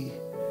me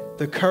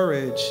the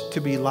courage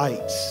to be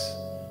lights,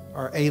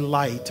 or a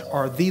light,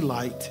 or the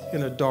light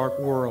in a dark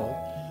world.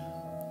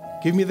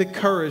 Give me the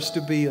courage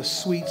to be a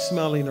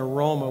sweet-smelling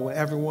aroma when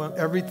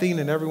everything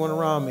and everyone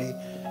around me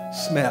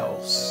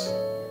smells.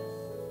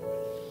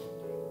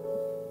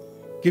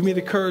 Give me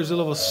the courage to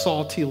live a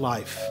salty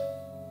life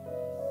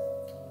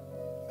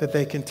that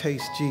they can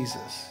taste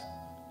Jesus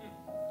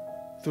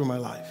through my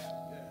life.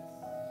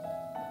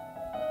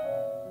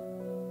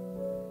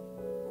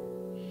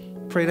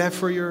 Pray that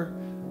for your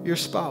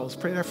spouse.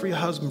 Pray that for your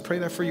husband. Pray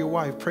that for your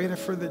wife. Pray that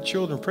for the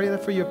children. Pray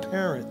that for your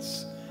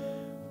parents.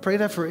 Pray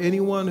that for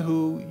anyone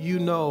who you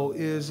know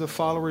is a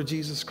follower of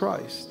Jesus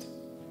Christ.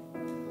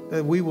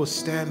 That we will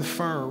stand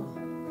firm.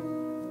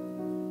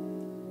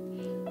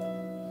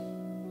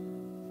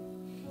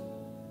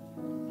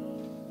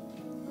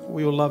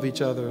 We will love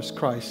each other as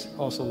Christ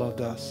also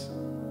loved us.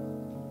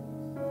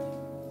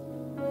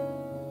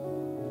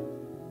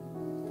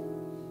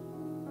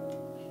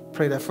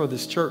 Pray that for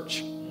this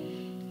church,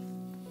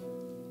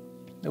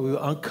 that we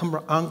will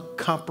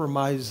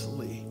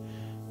uncompromisingly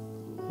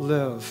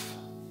live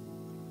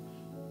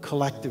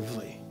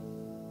collectively.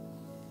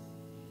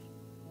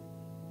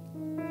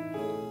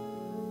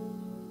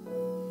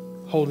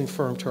 Holding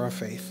firm to our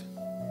faith.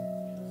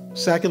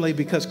 Secondly,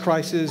 because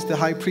Christ is the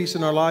high priest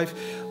in our life,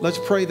 let's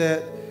pray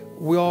that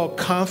we all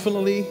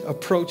confidently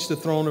approach the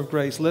throne of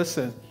grace.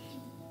 Listen,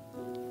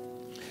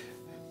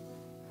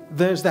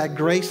 there's that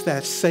grace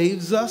that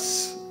saves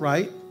us,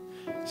 right?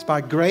 It's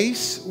by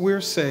grace we're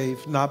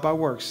saved, not by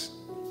works,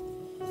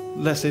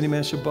 lest any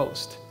man should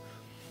boast.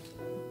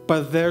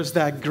 But there's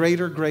that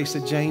greater grace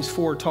that James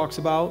 4 talks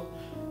about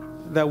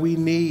that we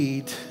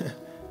need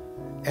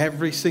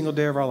every single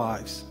day of our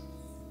lives.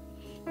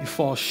 You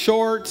fall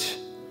short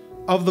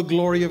of the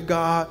glory of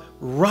God,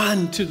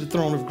 run to the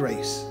throne of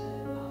grace.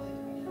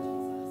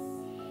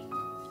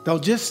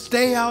 Don't just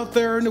stay out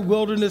there in the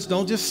wilderness.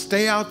 Don't just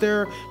stay out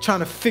there trying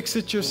to fix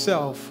it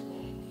yourself.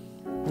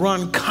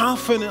 Run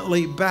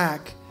confidently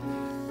back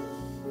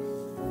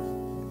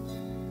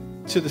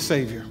to the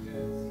Savior.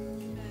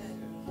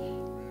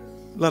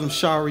 Let him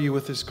shower you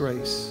with his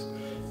grace.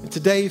 And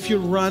today, if you're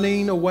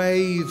running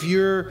away, if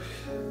you're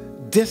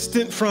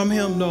distant from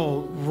him,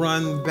 no,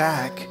 run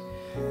back.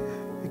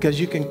 Because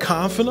you can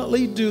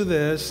confidently do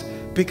this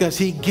because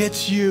he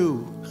gets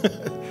you.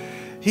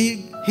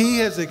 He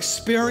has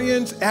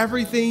experienced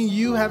everything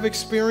you have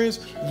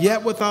experienced,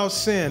 yet without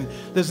sin.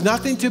 There's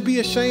nothing to be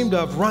ashamed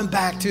of. Run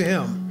back to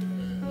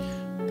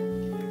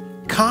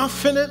him.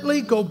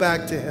 Confidently go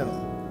back to him.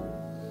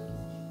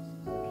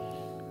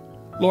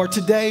 Lord,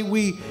 today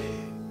we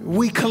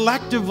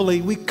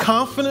collectively, we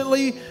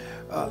confidently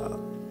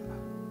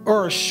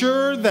are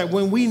assured that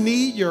when we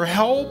need your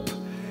help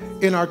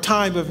in our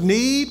time of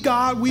need,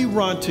 God, we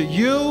run to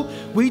you.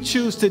 We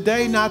choose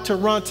today not to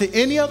run to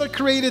any other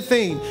created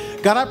thing.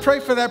 God, I pray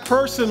for that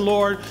person,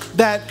 Lord,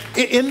 that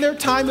in their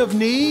time of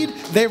need,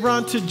 they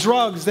run to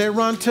drugs, they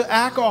run to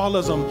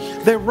alcoholism,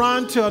 they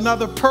run to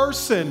another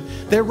person,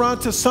 they run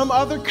to some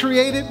other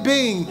created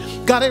being.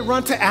 God, they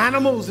run to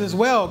animals as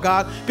well,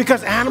 God,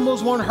 because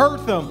animals won't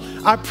hurt them.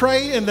 I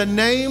pray in the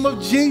name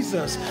of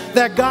Jesus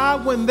that,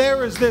 God, when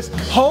there is this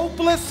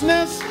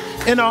hopelessness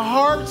in the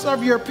hearts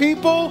of your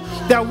people,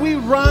 that we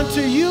run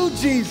to you,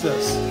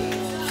 Jesus,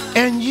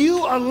 and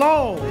you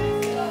alone.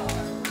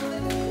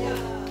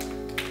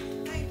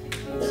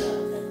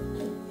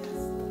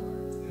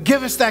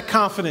 Give us that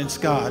confidence,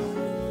 God,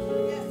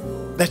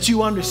 that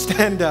you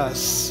understand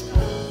us.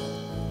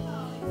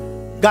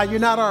 God,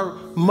 you're not our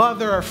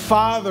mother or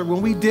father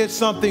when we did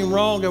something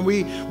wrong and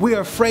we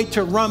are afraid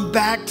to run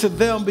back to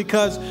them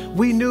because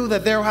we knew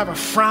that they'll have a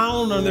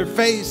frown on their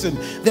face and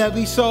they'll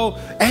be so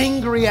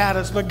angry at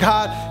us. But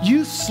God,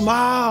 you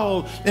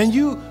smile and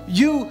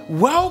you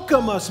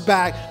welcome us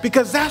back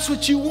because that's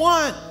what you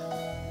want.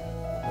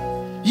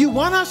 You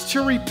want us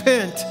to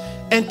repent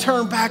and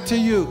turn back to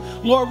you.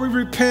 Lord, we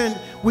repent,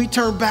 we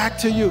turn back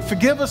to you.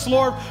 Forgive us,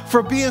 Lord,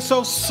 for being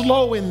so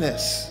slow in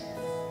this.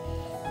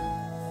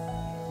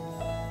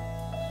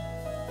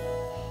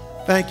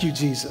 Thank you,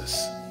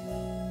 Jesus,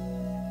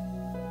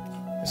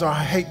 as our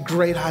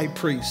great high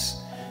priest,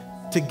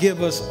 to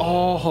give us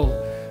all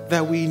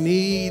that we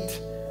need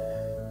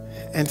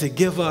and to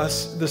give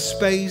us the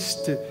space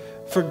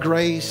for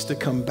grace to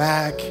come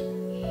back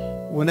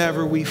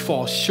whenever we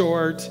fall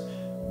short,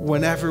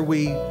 whenever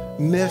we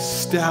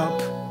misstep,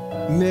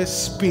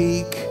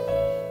 misspeak.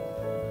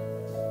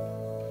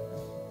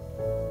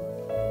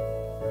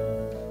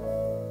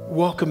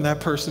 Welcome that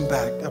person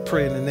back. I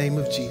pray in the name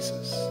of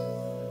Jesus.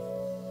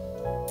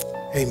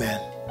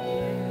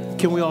 Amen.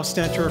 Can we all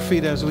stand to our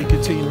feet as we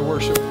continue to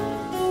worship?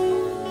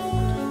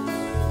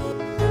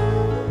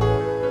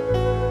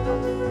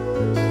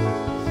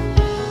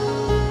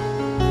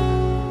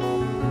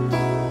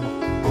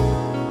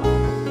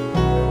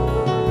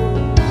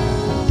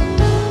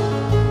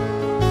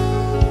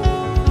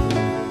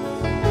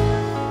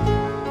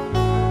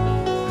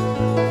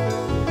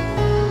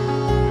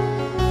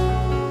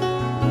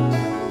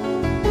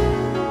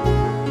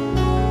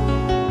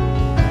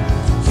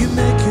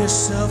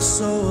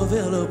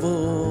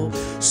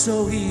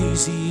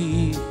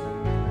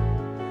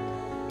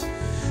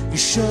 You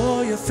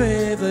show your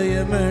favor,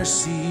 your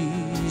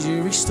mercies,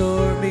 you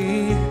restore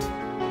me.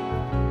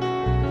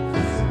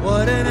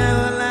 What an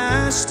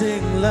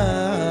everlasting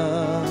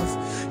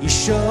love you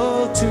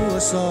show to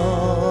us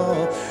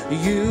all.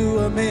 You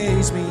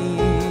amaze me.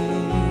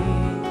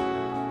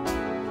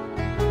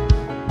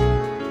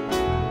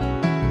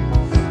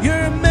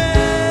 You're amazing.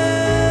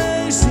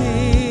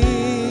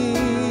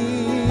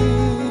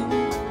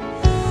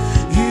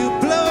 You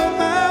blow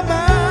my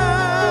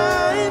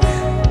mind.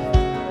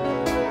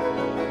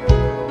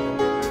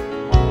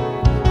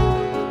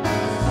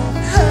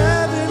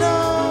 Heaven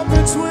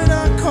opens when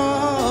I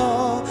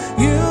call.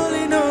 You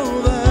lean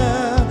over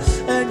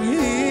and you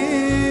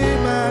hear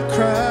my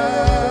cry.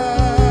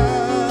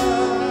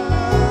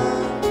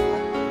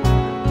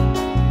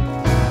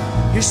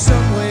 You're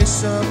some way,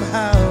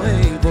 somehow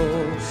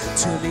able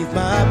to leave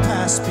my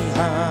past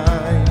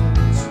behind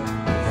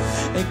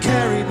and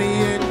carry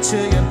me into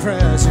your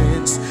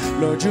presence.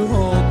 Lord, you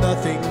hold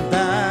nothing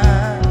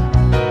back.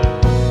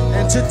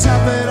 And to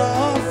top it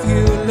off,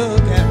 you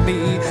look at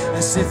me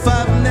as if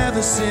I've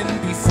never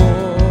sinned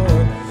before.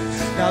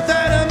 Now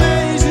that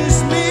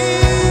amazes me.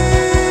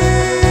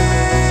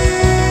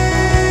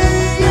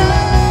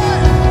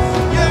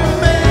 Yeah, you're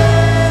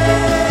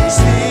amazing.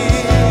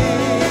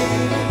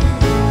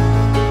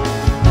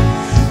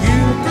 You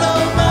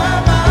blow my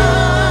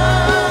mind.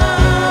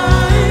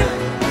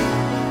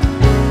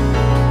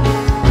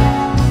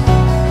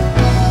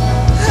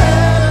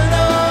 Heaven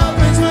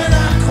opens when I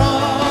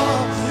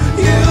call.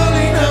 You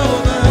lean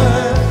over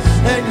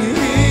and you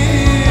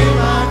hear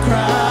my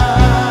cry.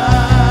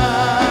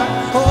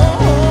 Oh,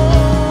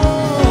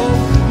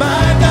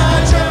 my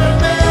God, you're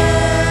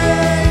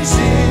amazing.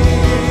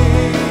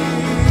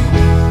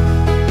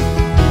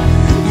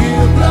 You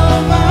blow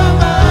my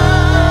mind.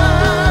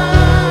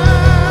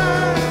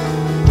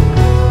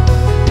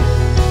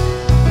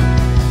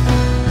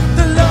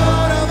 The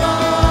Lord of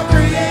all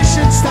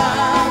creation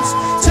stops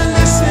to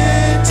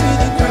listen to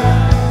the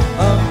cry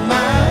of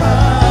my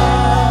heart.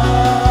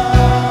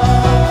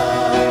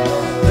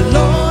 The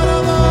Lord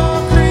of all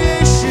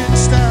creation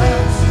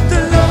stops.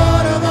 The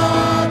Lord of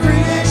all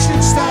creation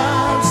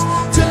stops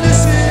to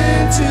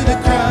listen to the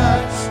cry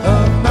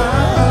of my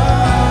heart.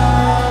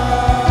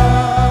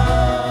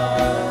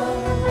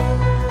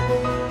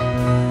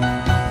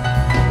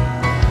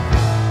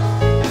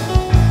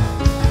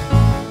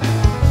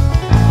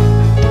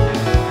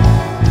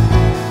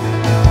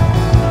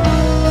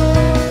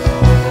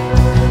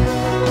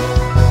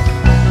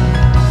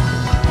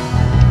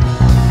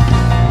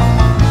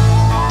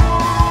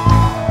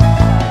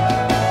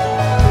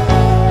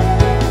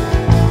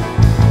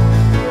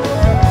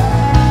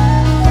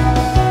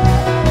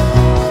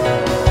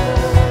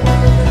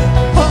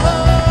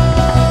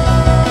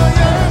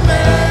 You're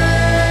amazing.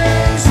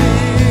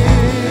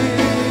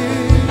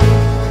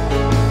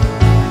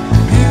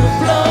 You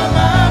blow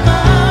my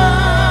mind.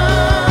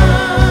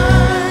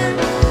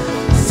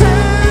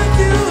 Thank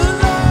you,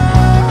 Lord.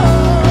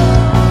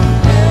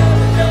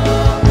 Heaven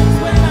opens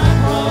when I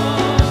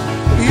call.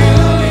 You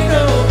lean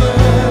over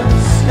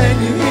and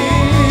you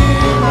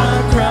hear my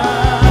cry.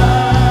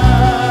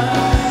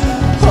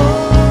 Oh,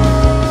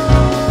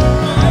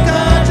 my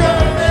God,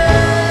 you're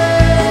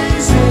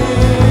amazing.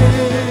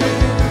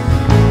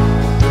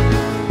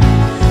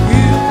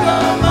 You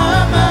blow my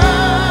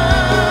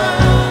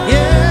mind,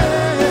 yeah.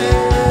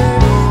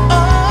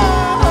 Oh,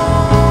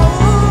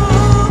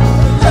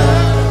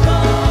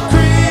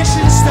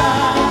 creation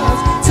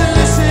stops to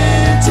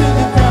listen to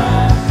the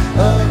cry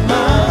of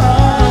my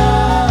heart.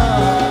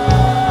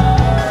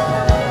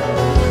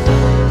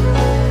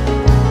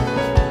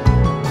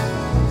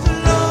 The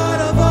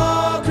Lord of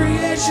all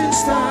creation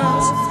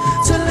stops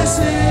to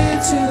listen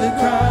to the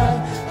cry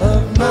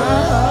of my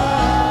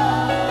heart.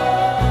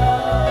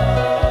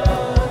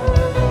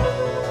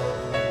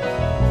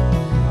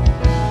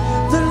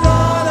 The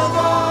Lord of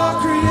all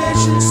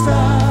creation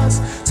stops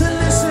to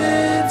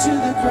listen to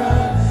the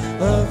cry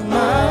of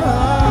my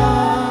heart.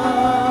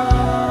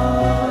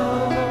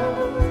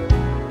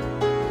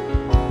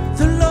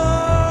 The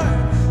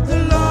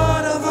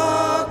Lord of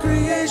all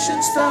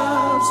creation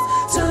stops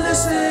to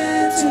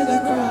listen to the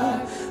cry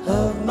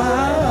of my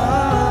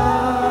heart.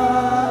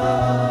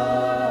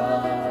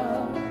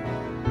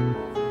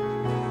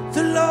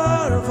 The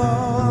Lord of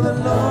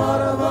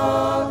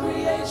all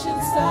creation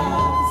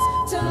stops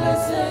to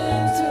listen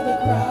to the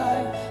cry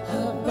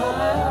of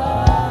my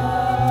heart.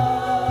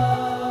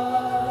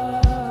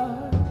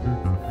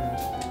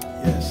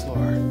 Yes,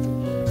 Lord.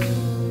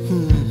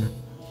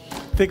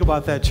 Think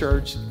about that,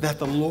 church, that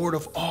the Lord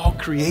of all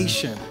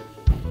creation.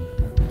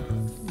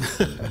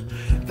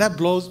 That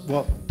blows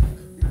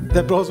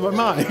my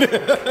mind.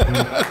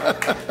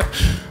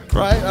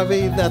 Right? I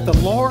mean, that the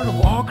Lord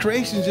of all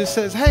creation just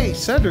says, hey,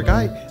 Cedric,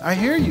 I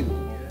hear you.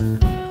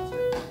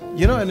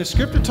 You know, and the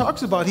scripture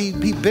talks about he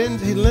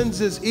lends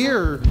his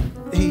ear,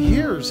 he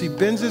hears, he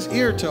bends his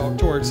ear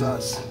towards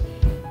us.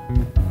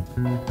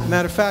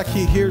 Matter of fact,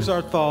 he hears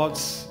our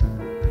thoughts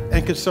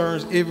and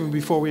concerns even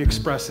before we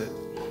express it.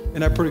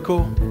 Isn't that pretty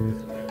cool?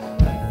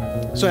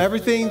 So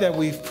everything that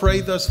we've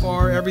prayed thus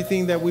far,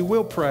 everything that we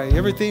will pray,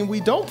 everything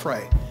we don't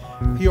pray,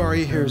 he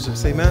already hears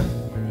us.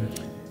 Amen?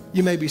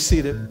 You may be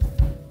seated.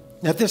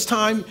 At this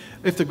time,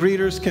 if the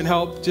greeters can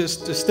help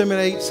just to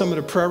stimulate some of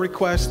the prayer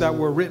requests that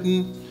were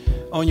written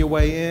on your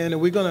way in.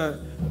 And we're going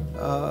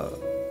to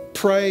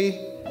pray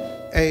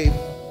a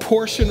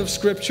portion of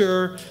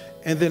scripture,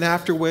 and then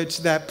after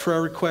which that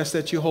prayer request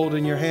that you hold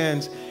in your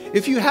hands.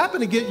 If you happen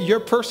to get your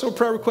personal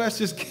prayer request,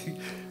 just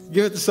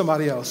give it to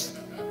somebody else.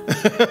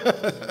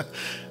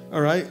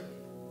 All right?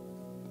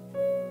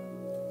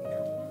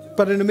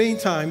 But in the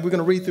meantime, we're going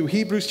to read through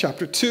Hebrews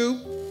chapter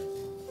 2.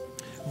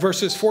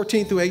 Verses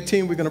 14 through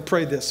 18, we're going to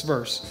pray these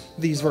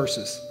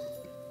verses.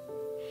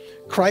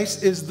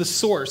 Christ is the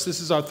source.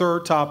 This is our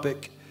third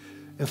topic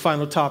and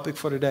final topic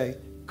for today.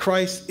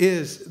 Christ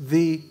is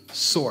the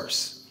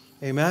source.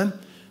 Amen?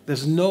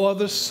 There's no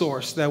other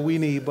source that we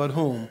need but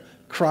whom?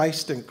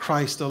 Christ and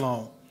Christ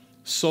alone.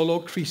 Solo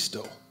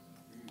Cristo.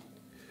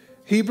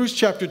 Hebrews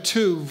chapter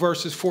 2,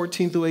 verses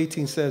 14 through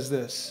 18 says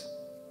this.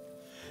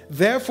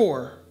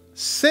 Therefore,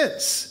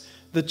 since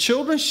the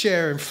children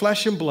share in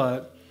flesh and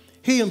blood,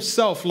 he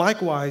himself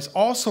likewise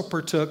also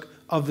partook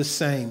of the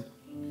same.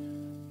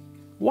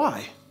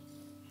 Why?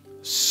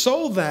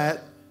 So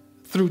that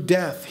through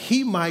death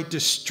he might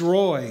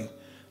destroy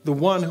the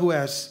one who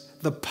has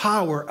the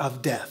power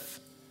of death,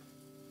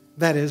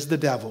 that is, the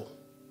devil,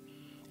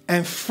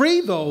 and free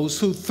those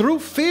who through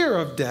fear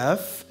of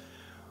death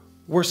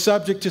were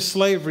subject to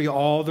slavery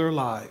all their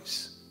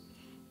lives.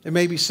 There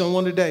may be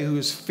someone today who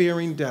is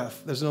fearing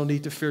death. There's no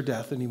need to fear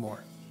death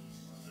anymore.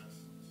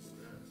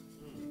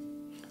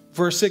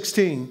 Verse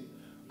 16,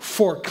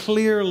 for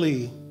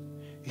clearly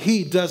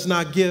he does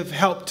not give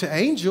help to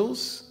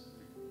angels,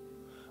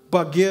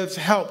 but gives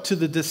help to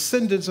the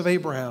descendants of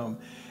Abraham.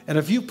 And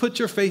if you put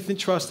your faith and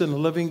trust in the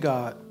living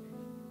God,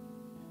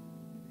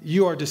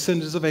 you are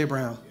descendants of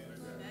Abraham.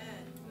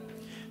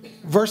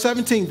 Verse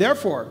 17,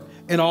 therefore,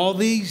 in all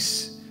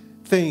these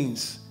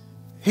things,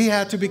 he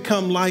had to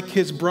become like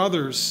his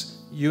brothers,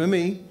 you and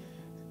me,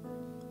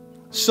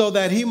 so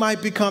that he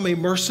might become a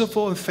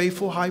merciful and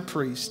faithful high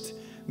priest.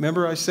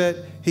 Remember I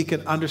said he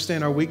could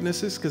understand our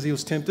weaknesses because he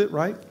was tempted,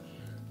 right?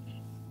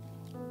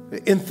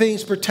 In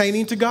things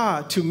pertaining to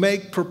God, to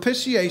make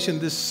propitiation,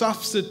 this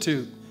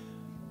substitute,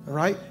 all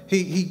right?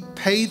 He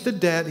paid the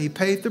debt, he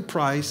paid the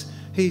price,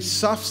 he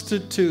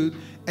substituted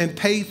and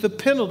paid the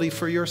penalty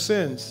for your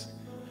sins.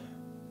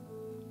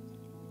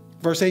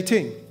 Verse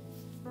 18,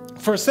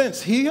 for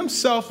since he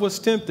himself was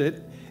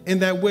tempted in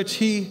that which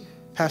he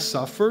has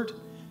suffered,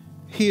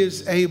 he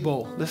is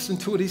able, listen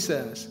to what he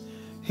says,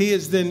 he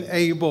is then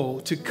able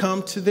to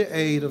come to the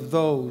aid of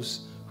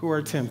those who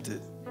are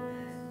tempted.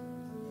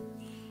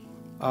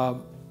 I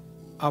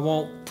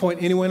won't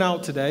point anyone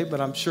out today, but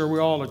I'm sure we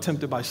all are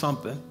tempted by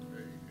something.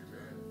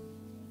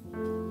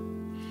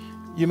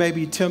 You may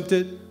be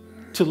tempted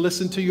to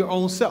listen to your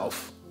own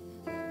self.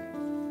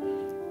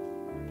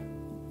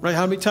 Right?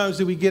 How many times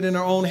do we get in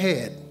our own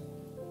head?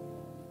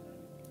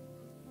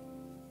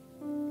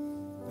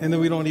 And then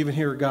we don't even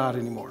hear God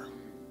anymore.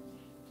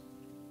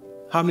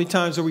 How many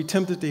times are we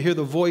tempted to hear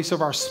the voice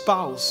of our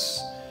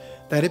spouse,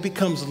 that it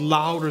becomes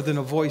louder than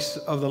the voice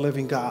of the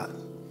living God?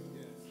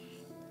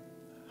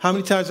 How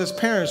many times as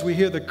parents we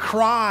hear the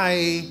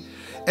cry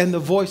and the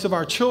voice of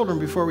our children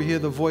before we hear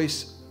the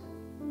voice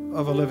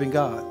of a living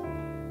God?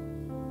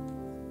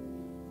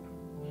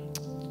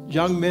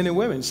 Young men and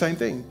women, same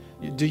thing.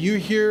 Do you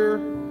hear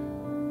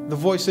the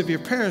voice of your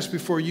parents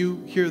before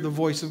you hear the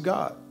voice of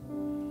God?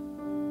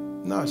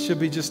 No, it should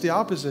be just the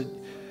opposite.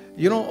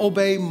 You don't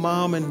obey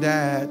mom and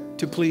dad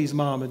to please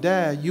mom and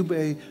dad. You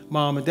obey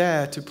mom and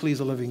dad to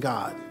please a living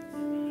God.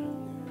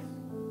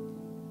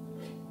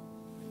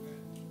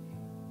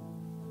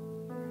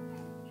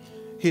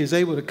 He is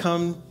able to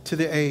come to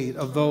the aid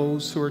of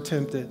those who are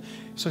tempted.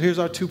 So here's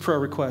our two prayer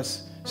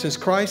requests. Since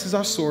Christ is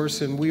our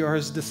source and we are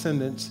his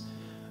descendants,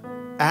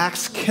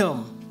 ask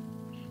him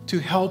to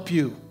help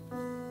you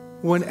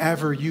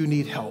whenever you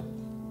need help.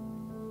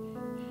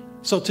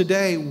 So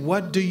today,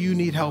 what do you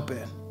need help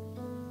in?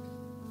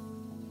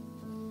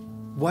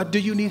 What do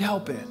you need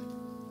help in?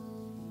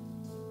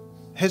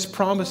 His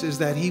promise is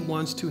that he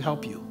wants to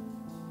help you.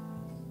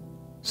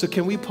 So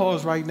can we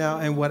pause right now,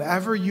 and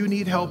whatever you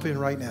need help in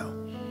right now,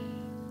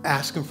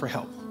 ask him for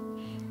help.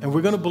 And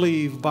we're going to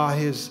believe by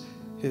his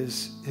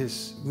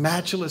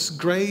matchless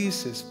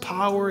grace, his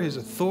power, his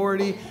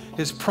authority,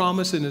 his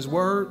promise and his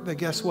word, that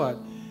guess what?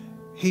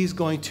 He's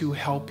going to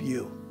help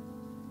you.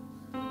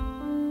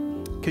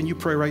 Can you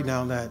pray right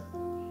now that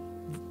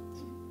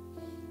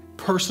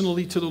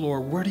personally to the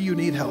Lord, where do you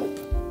need help?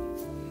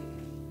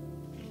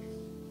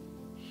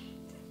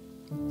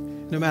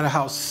 No matter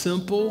how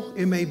simple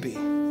it may be.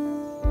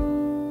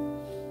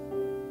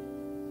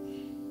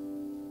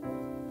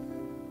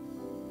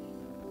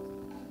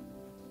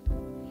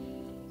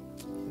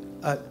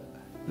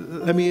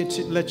 Let me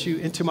let you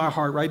into my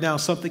heart right now.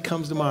 Something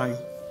comes to mind.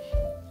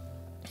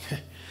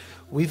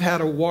 We've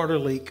had a water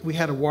leak. We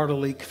had a water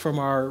leak from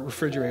our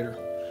refrigerator.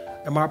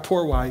 And my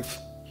poor wife,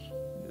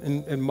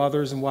 and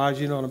mothers and wives,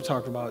 you know what I'm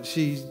talking about.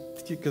 She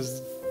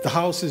because the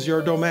house is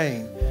your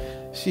domain.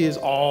 She is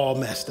all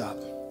messed up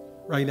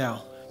right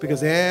now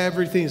because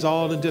everything's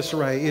all in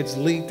disarray. It's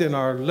leaked in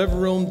our living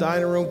room,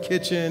 dining room,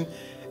 kitchen,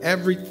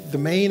 the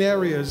main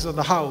areas of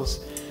the house.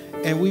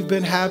 And we've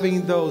been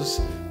having those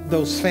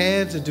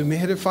fans and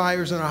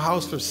dehumidifiers in our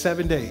house for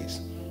 7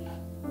 days.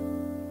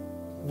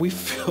 We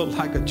feel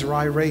like a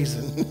dry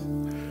raisin.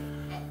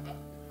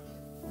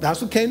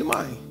 That's what came to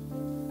mind.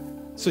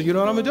 So you know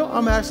what I'm gonna do?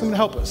 I'm asking him to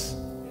help us.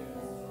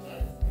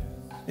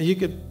 And you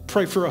could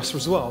pray for us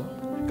as well.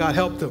 God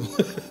help them.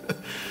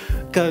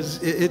 Because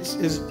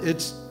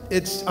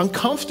it's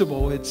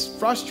uncomfortable. It's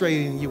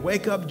frustrating. You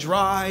wake up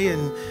dry,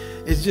 and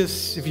it's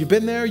just, if you've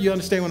been there, you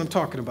understand what I'm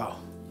talking about.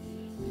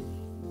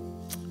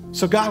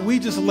 So God, we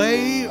just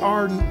lay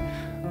our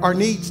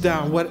needs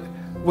down.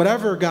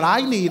 Whatever, God,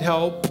 I need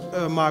help.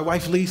 My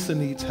wife Lisa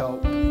needs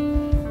help.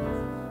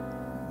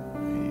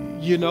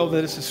 You know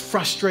that this is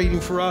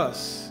frustrating for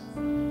us.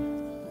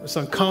 It's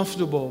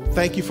uncomfortable.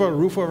 Thank you for a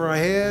roof over our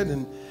head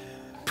and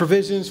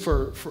provisions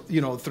for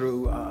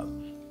through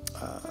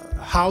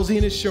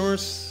housing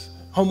insurance,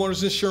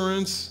 homeowners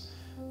insurance.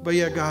 But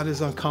yeah, God,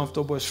 is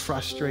uncomfortable. It's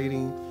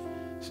frustrating.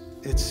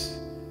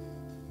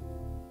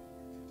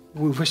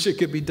 We wish it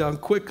could be done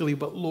quickly,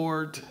 but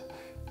Lord,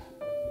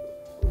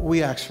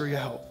 we ask for your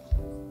help.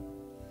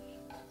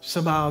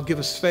 Somehow give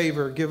us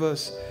favor, give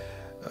us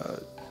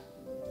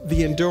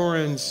the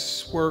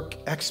endurance, work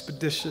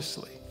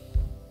expeditiously.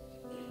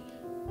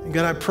 And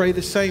God, I pray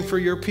the same for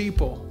your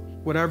people.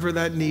 Whatever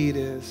that need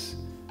is,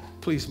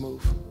 please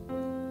move.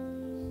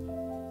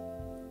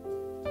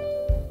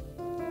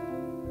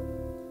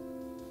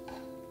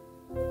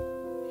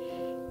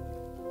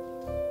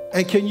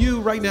 And can you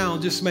right now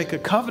just make a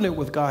covenant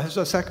with God? Here's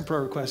our second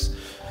prayer request.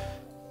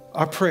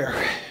 Our prayer.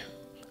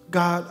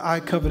 God, I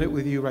covenant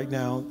with you right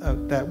now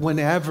that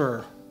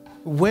whenever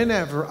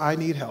I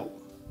need help,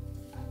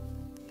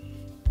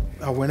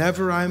 or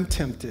whenever I'm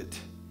tempted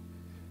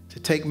to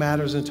take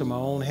matters into my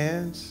own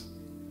hands,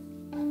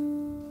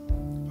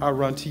 I'll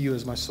run to you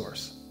as my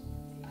source.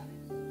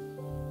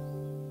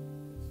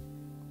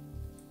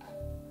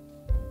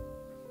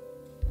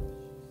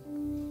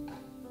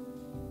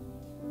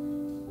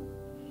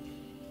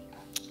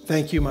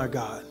 Thank you, my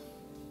God,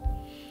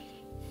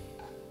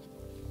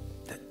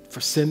 for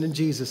sending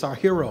Jesus, our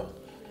hero,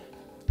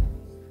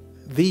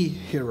 the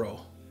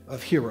hero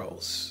of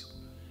heroes.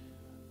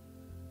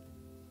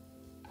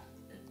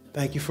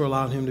 Thank you for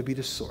allowing him to be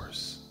the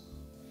source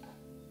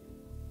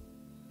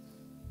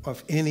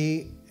of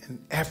any and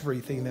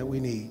everything that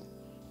we need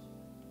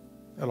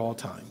at all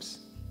times.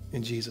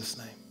 In Jesus'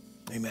 name,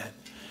 amen.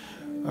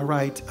 All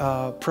right,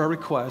 prayer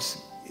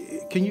requests.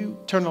 Can you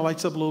turn the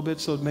lights up a little bit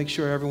so to make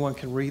sure everyone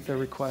can read their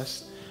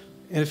request?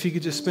 And if you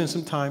could just spend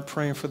some time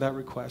praying for that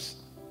request.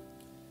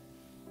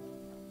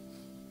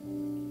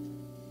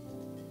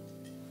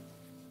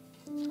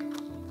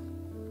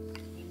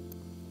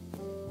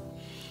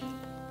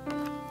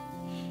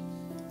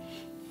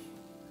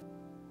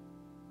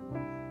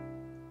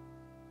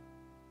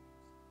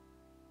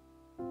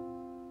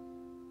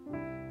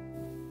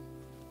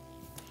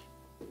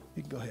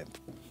 You can go ahead.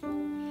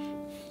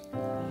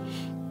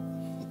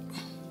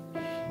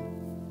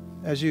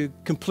 As you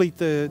complete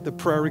the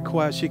prayer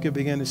request, you can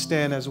begin to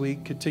stand as we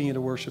continue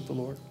to worship the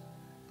Lord.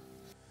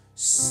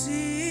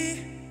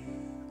 See,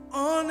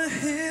 on the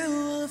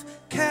hill of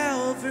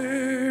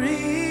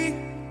Calvary,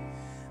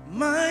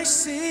 my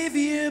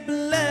Savior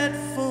bled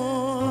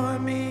for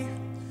me.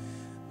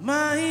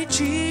 My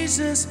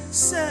Jesus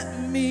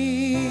set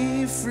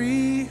me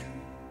free.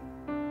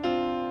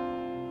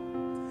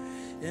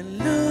 And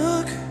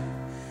look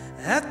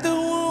at the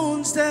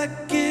wounds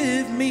that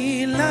give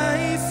me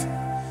life,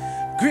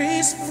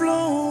 grace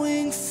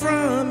flowing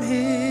from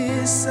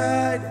his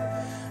side.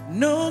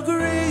 No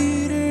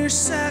greater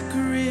sacrifice.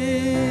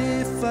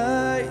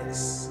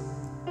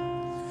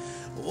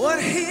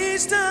 What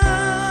he's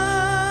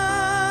done,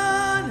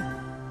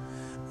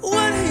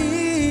 what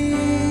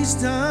he's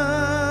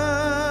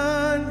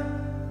done.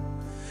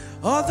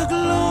 All the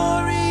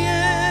glory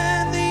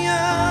and the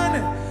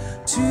honor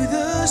to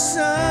the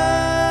Son.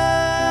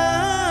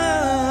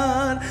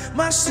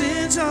 My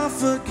sins are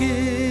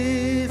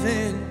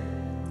forgiven.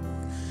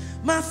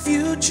 My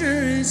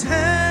future is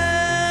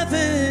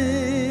heaven.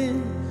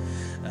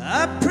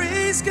 I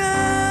praise God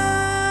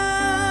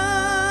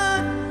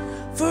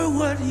for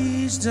what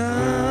he's done.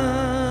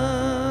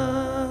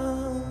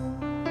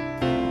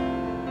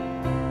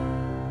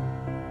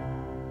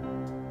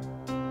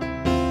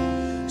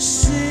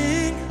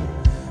 Sing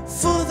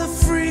for the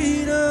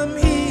freedom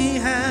he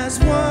has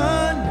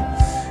won.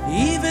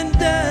 Even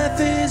death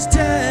is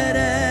dead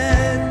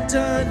and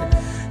done.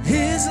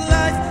 His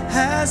life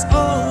has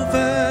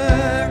overcome.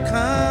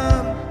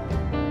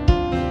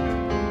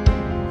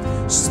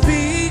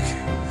 Speak,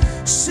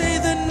 say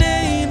the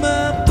name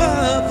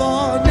above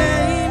all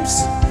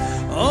names,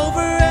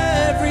 over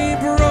every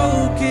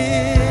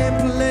broken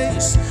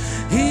place.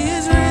 He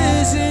is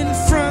risen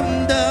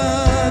from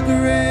the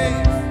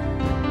grave.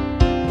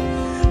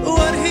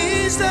 What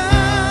he's done,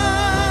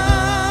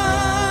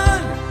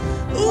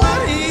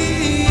 what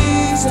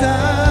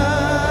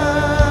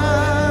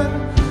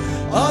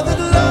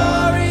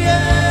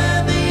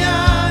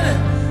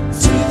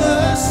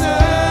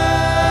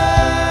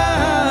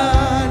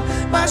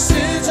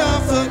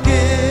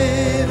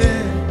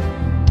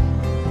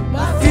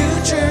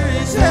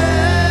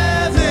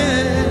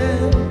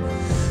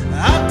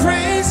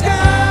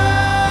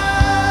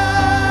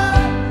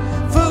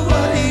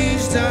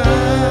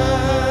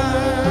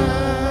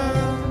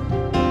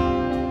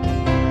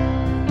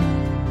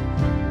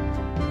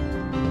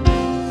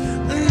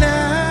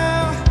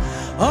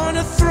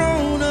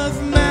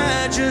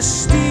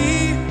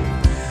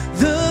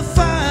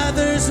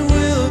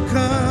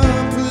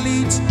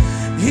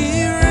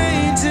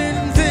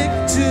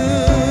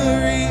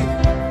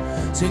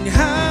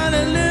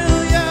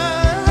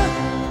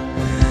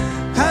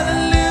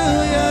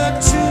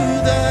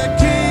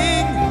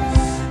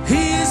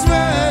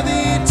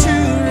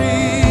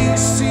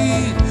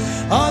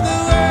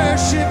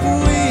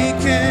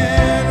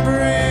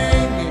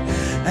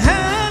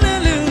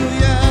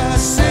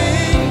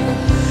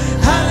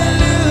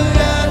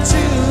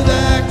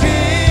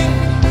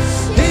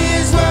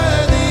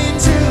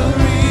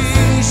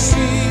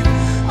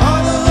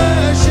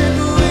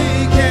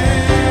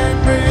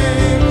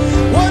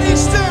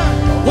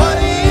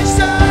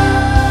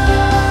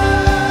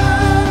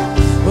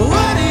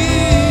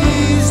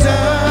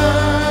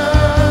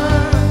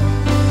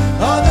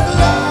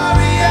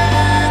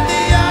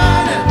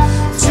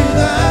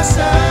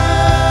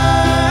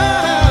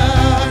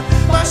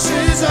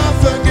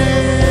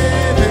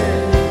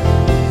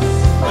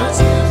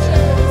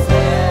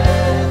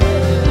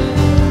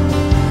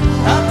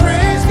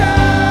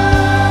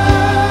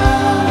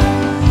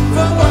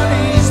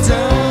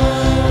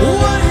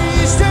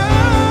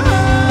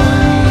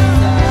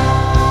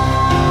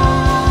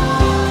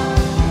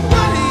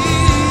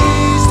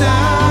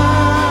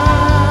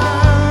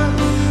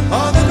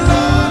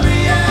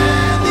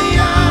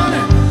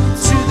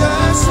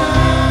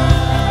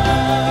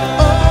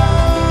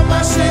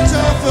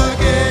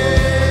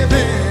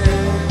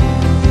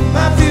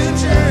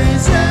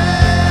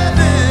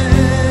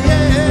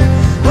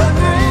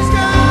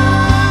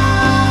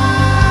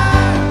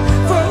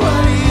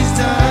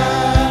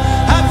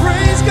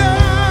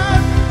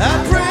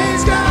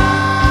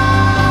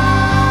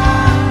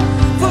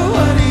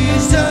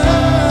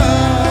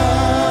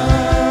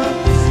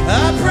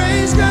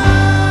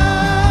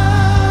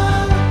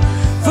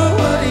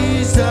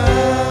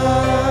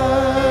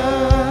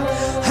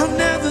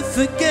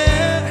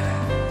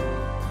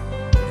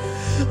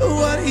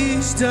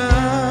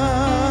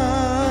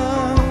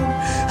done.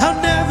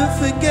 I'll never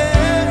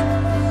forget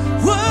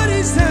what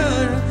he's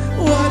done,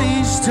 what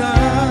he's done.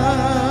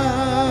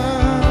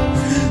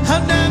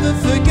 I'll never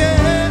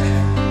forget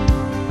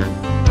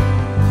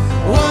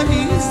what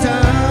he's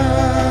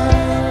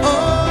done.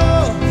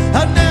 Oh,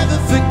 I'll never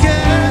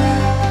forget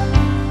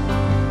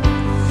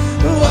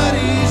what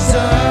he's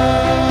done.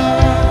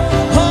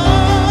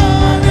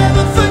 Oh, I'll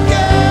never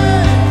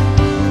forget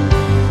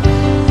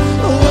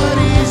what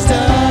he's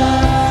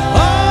done.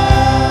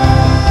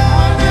 Oh,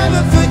 I'll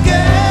never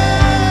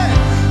forget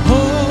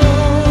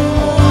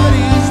what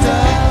he's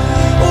done.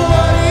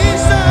 What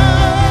he's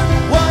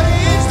done. What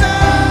he's done.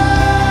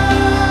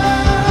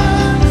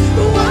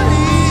 What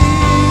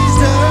he's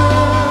done.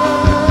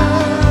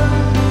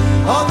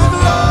 All the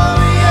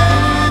glory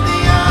and the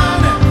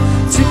honor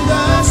to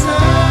the Son.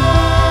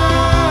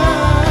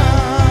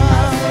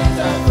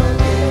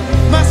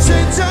 My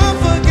sins are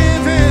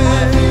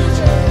forgiven.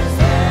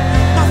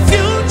 My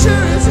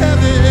future is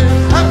heaven.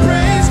 I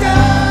praise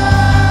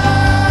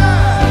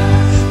God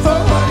for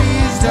what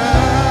he's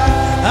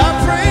done. I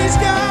praise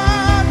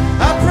God.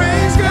 I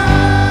praise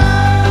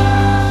God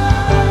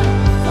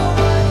for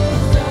what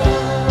he's done.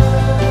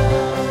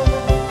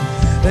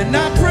 And I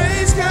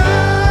praise God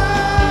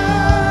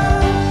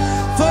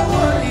for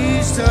what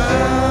he's done.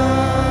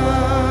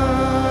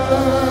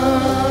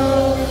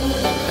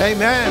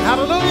 Amen.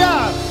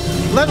 Hallelujah.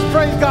 Let's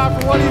praise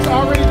God for what he's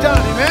already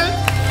done. Amen.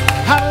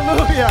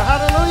 Hallelujah.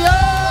 Hallelujah.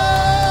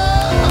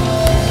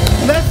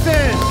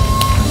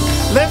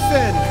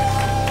 Listen.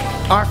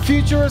 Our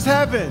future is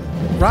heaven,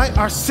 right?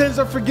 Our sins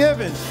are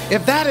forgiven.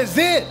 If that is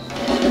it,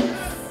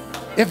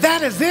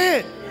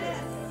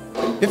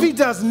 if he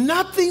does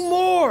nothing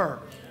more,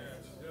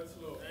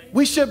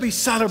 we should be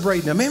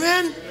celebrating him.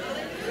 Amen.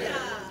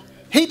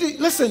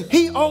 Listen,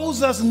 he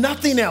owes us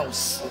nothing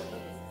else.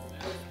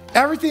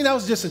 Everything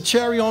else is just a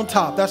cherry on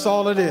top. That's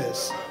all it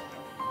is.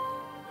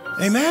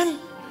 Amen?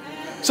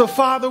 So,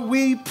 Father,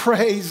 we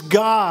praise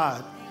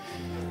God.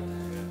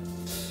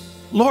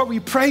 Lord, we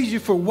praise you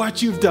for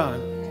what you've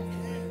done.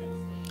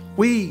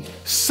 We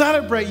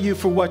celebrate you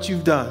for what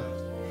you've done.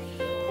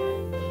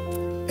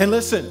 And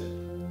listen,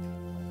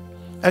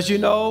 as you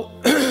know,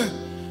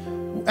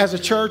 as a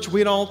church,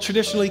 we don't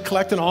traditionally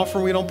collect an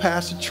offering. We don't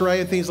pass a tray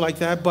and things like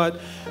that. But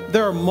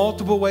there are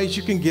multiple ways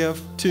you can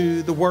give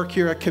to the work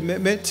here at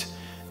Commitment,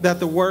 that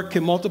the work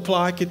can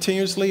multiply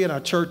continuously in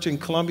our church in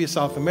Columbia,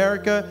 South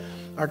America,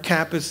 our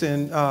campus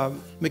in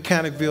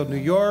Mechanicville, New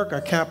York,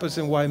 our campus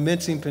in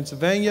Wyoming,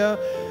 Pennsylvania,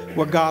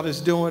 what God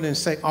is doing in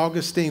St.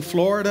 Augustine,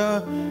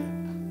 Florida,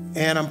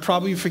 and I'm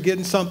probably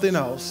forgetting something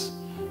else,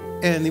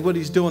 and what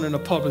he's doing in the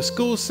public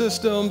school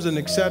systems, and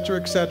et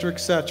cetera, et cetera, et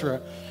cetera,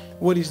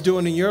 what he's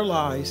doing in your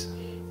lives.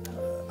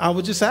 I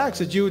would just ask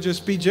that you would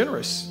just be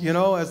generous, you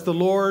know, as the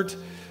Lord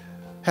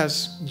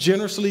has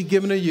generously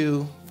given to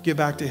you, give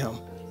back to him,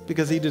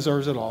 because he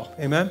deserves it all.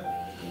 Amen.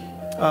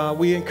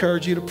 We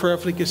encourage you to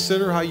prayerfully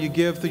consider how you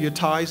give through your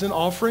tithes and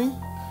offering.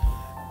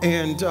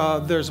 And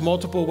there's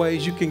multiple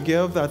ways you can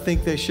give. I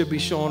think they should be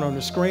shown on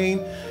the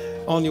screen.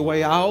 On your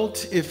way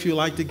out, if you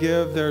like to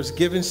give, there's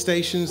giving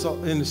stations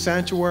in the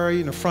sanctuary,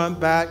 in the front,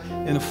 back,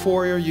 in the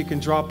foyer. You can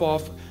drop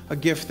off a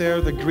gift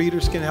there. The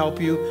greeters can help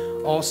you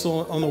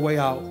also on the way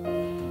out.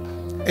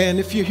 And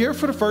if you're here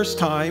for the first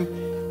time,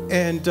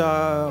 and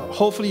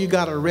hopefully you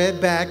got a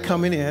red bag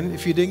coming in.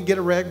 If you didn't get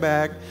a red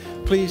bag,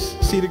 please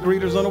see the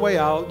greeters on the way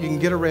out. You can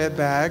get a red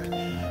bag.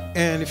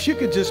 And if you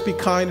could just be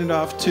kind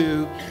enough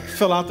to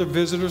fill out the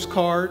visitor's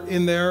card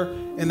in there,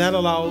 and that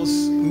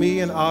allows me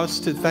and us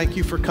to thank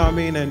you for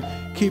coming and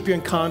keep you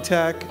in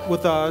contact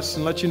with us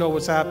and let you know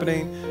what's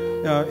happening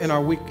in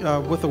our week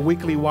with a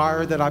weekly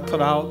wire that I put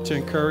out to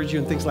encourage you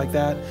and things like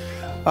that.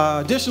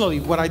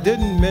 Additionally, what I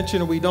didn't mention,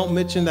 and we don't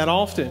mention that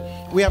often,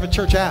 we have a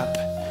church app.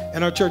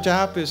 And our church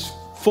app is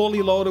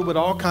fully loaded with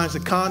all kinds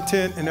of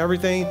content and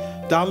everything.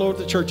 Download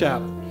the church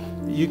app.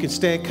 You can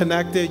stay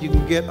connected. You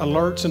can get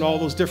alerts and all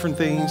those different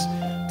things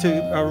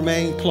to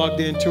remain plugged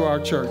into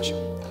our church.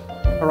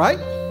 All right?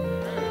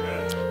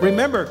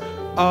 Remember,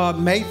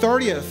 May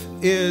 30th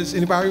is,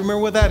 anybody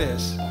remember what that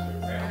is?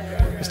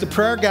 It's the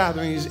prayer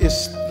gathering.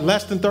 It's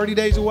less than 30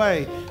 days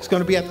away. It's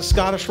going to be at the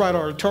Scottish Rite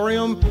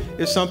Auditorium.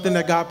 It's something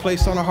that God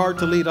placed on our heart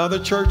to lead other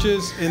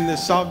churches in the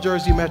South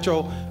Jersey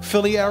Metro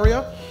Philly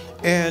area.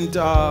 And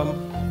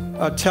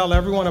tell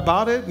everyone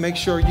about it. Make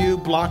sure you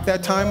block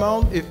that time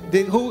out.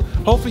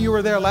 Hopefully you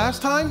were there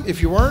last time.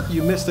 If you weren't,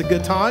 you missed a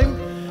good time.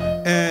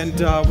 And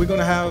we're going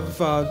to have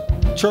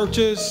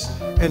churches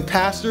and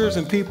pastors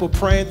and people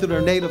praying through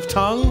their native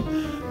tongue,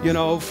 you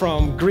know,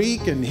 from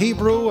Greek and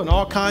Hebrew and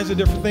all kinds of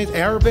different things.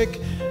 Arabic.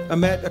 I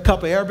met a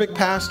couple of Arabic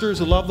pastors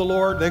who love the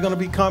Lord. They're going to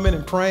be coming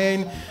and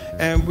praying,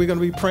 and we're going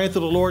to be praying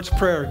through the Lord's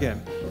Prayer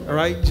again. All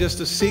right, just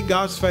to seek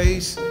God's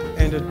face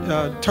and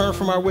to turn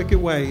from our wicked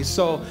ways.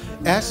 So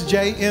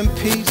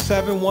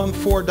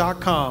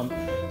sjmp714.com,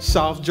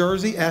 South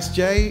Jersey,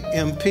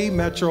 SJMP,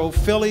 Metro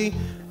Philly,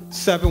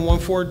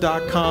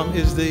 714.com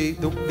is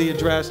the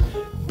address.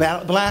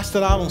 Blast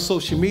it out on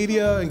social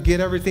media and get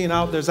everything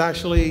out. There's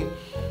actually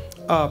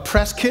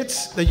press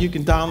kits that you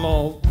can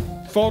download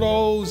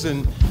photos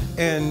and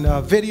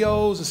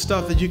videos and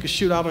stuff that you can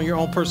shoot out on your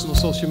own personal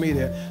social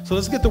media. So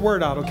let's get the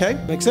word out, okay?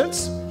 Make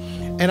sense?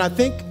 And I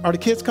think, are the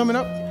kids coming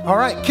up? All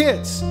right,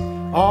 kids.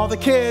 All the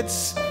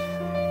kids.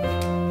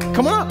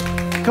 Come on up.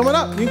 Coming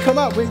up. You can come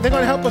up. They're going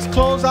to help us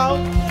close out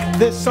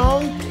this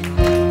song.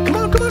 Come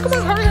on.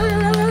 Hurry.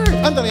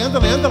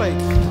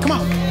 Andale. Come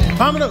on.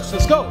 Vámonos.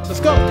 Let's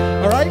go.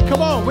 All right,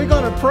 come on. We're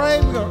going to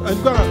pray. We're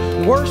going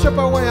to worship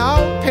our way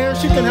out.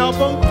 Parents, you can help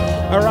them.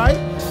 All right?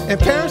 And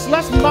parents,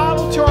 let's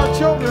model to our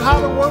children how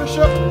to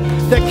worship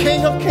the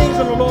King of Kings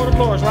and the Lord of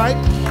Lords, right?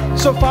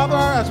 So, Father,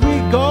 as we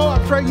go, I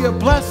pray you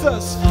bless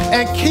us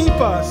and keep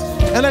us.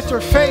 And let your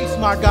face,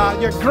 my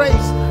God, your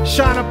grace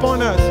shine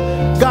upon us.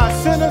 God,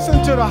 send us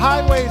into the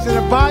highways and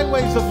the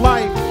byways of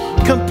life,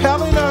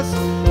 compelling us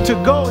to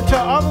go and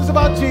tell others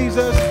about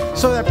Jesus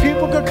so that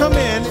people could come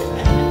in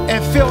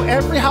and fill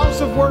every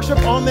house of worship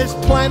on this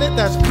planet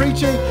that's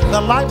preaching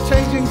the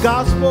life-changing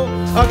gospel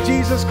of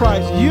Jesus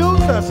Christ.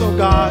 Use us, oh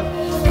God.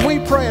 We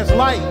pray as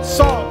light,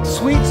 salt,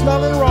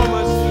 sweet-smelling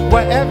aromas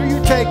wherever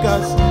you take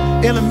us.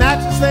 In the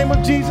matchless name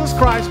of Jesus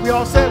Christ, we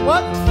all said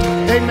what?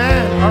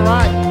 Amen. All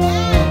right.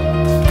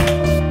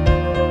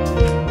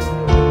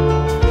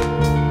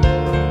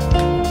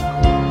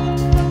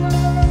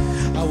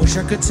 I wish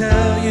I could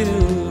tell you,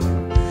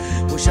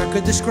 wish I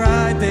could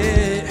describe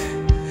it,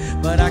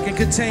 but I can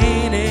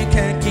contain it,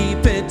 can't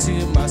keep it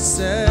to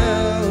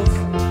myself.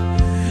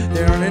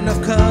 There aren't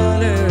enough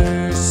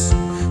colors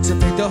to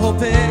paint the whole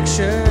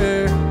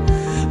picture,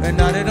 and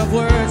not enough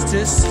words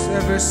to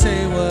ever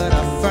say what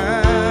I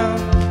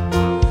found.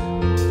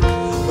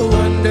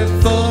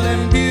 Wonderful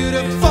and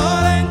beautiful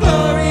and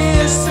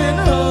glorious and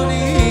holy,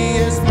 He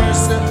is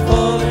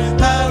merciful and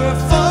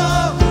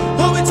powerful.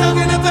 Who we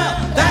talking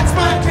about? That's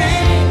my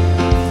King.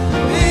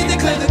 We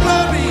declare the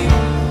glory,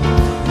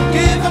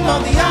 give Him all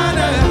the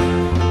honor,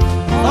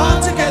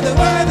 altogether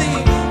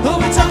worthy. Who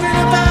we talking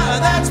about?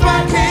 That's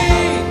my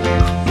King.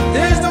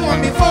 There's no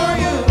one before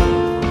you.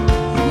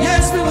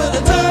 Yes, we will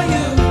adore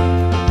you.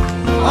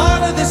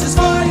 All of this is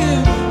for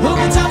you. Who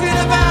we talking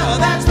about?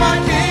 That's my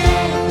King.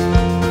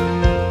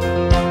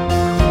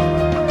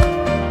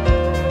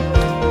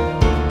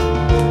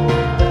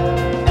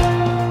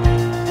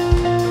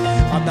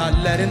 I'm not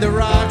letting the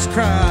rocks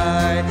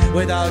cry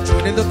without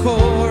joining the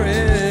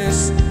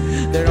chorus.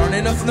 There aren't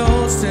enough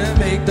notes to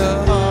make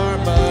the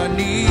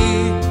harmony.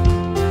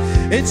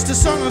 It's the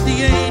song of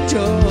the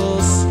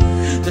angels,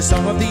 the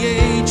song of the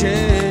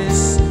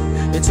ages.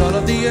 It's all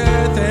of the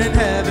earth and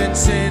heaven's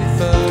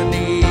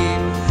symphony.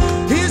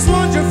 He's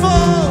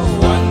wonderful,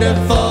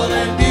 wonderful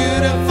and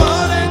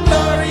beautiful and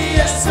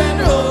glorious and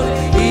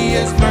holy. He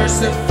is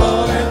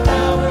merciful and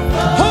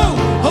powerful.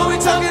 Who we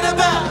talking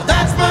about?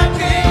 That's my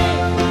King.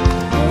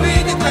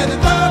 We declare the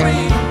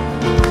glory,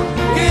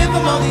 give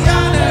Him all the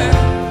honor,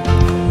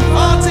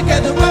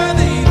 altogether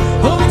worthy.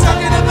 Who we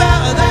talking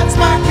about? That's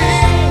my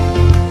King.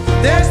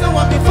 There's no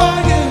one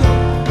before you.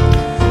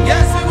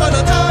 Yes, we will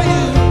adore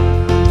you.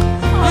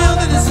 All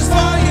that this is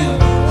for you.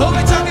 Who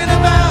we talking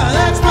about?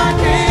 That's my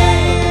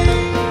King.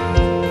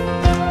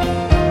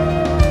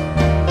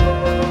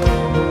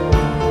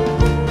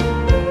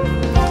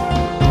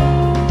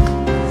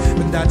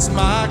 And that's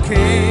my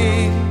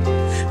King.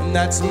 And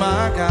that's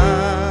my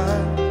God.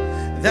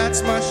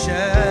 That's my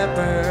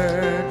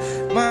shepherd,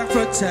 my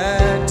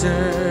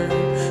protector.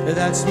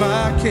 That's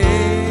my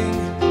King.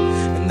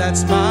 And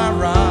that's my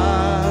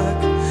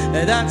rock.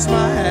 And that's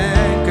my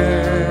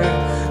anchor,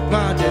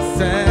 my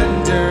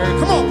defender.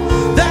 Come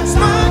on. That's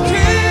my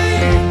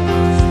King,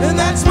 and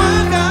that's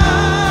my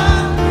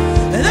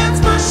God, and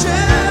that's my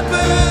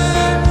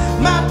shepherd,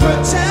 my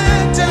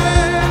protector.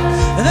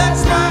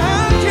 That's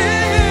my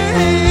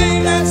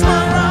King, that's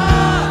my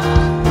rock,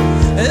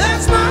 and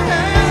that's my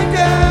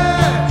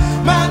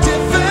anchor, my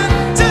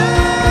defender.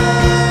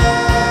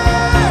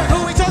 Who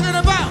are we talking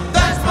about?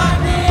 That's my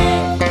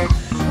King.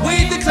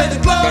 We declare the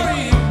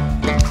glory,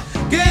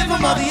 give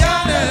Him all the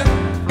honor,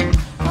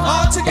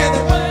 all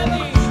together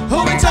worthy. Who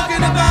we talking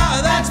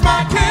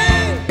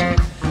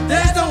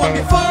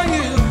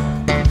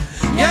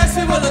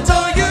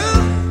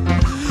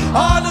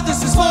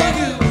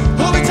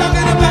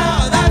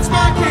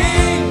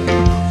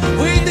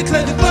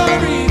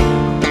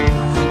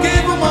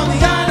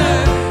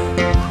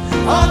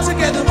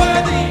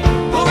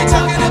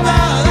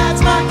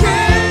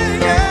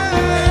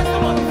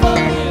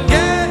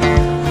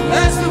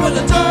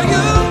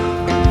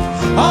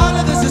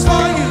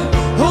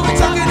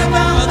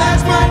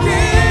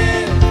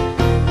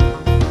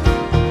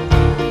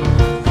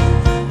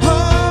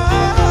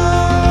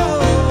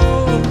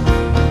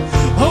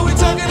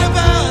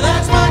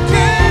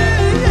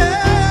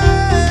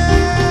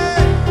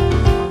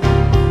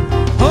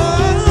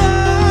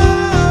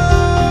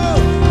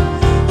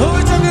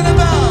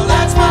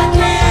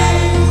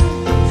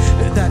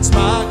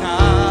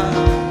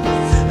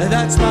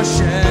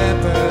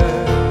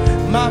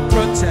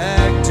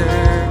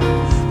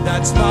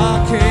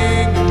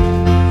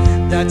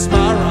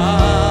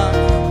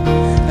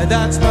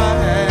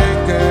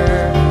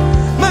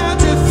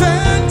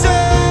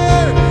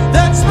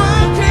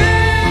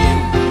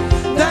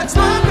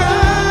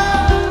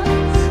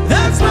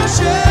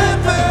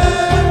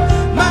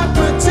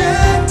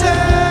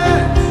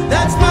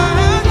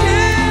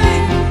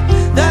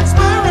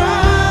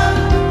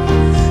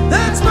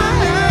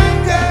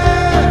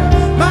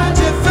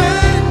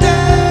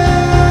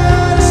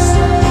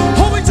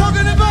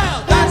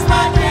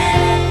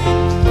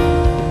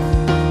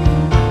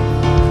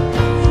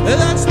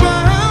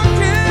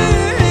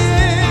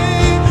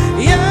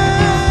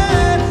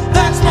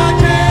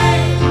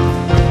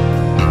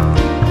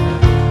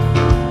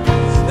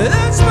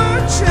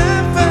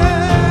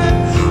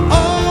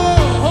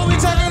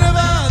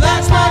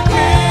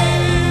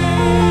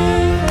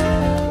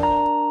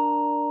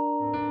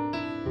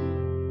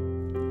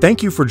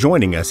Thank you for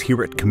joining us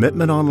here at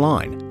Commitment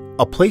Online,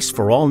 a place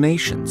for all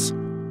nations.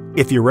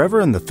 If you're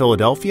ever in the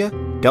Philadelphia,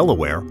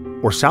 Delaware,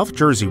 or South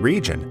Jersey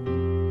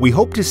region, we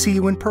hope to see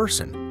you in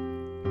person.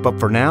 But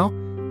for now,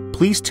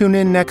 please tune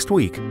in next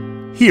week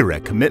here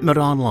at Commitment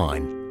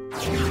Online.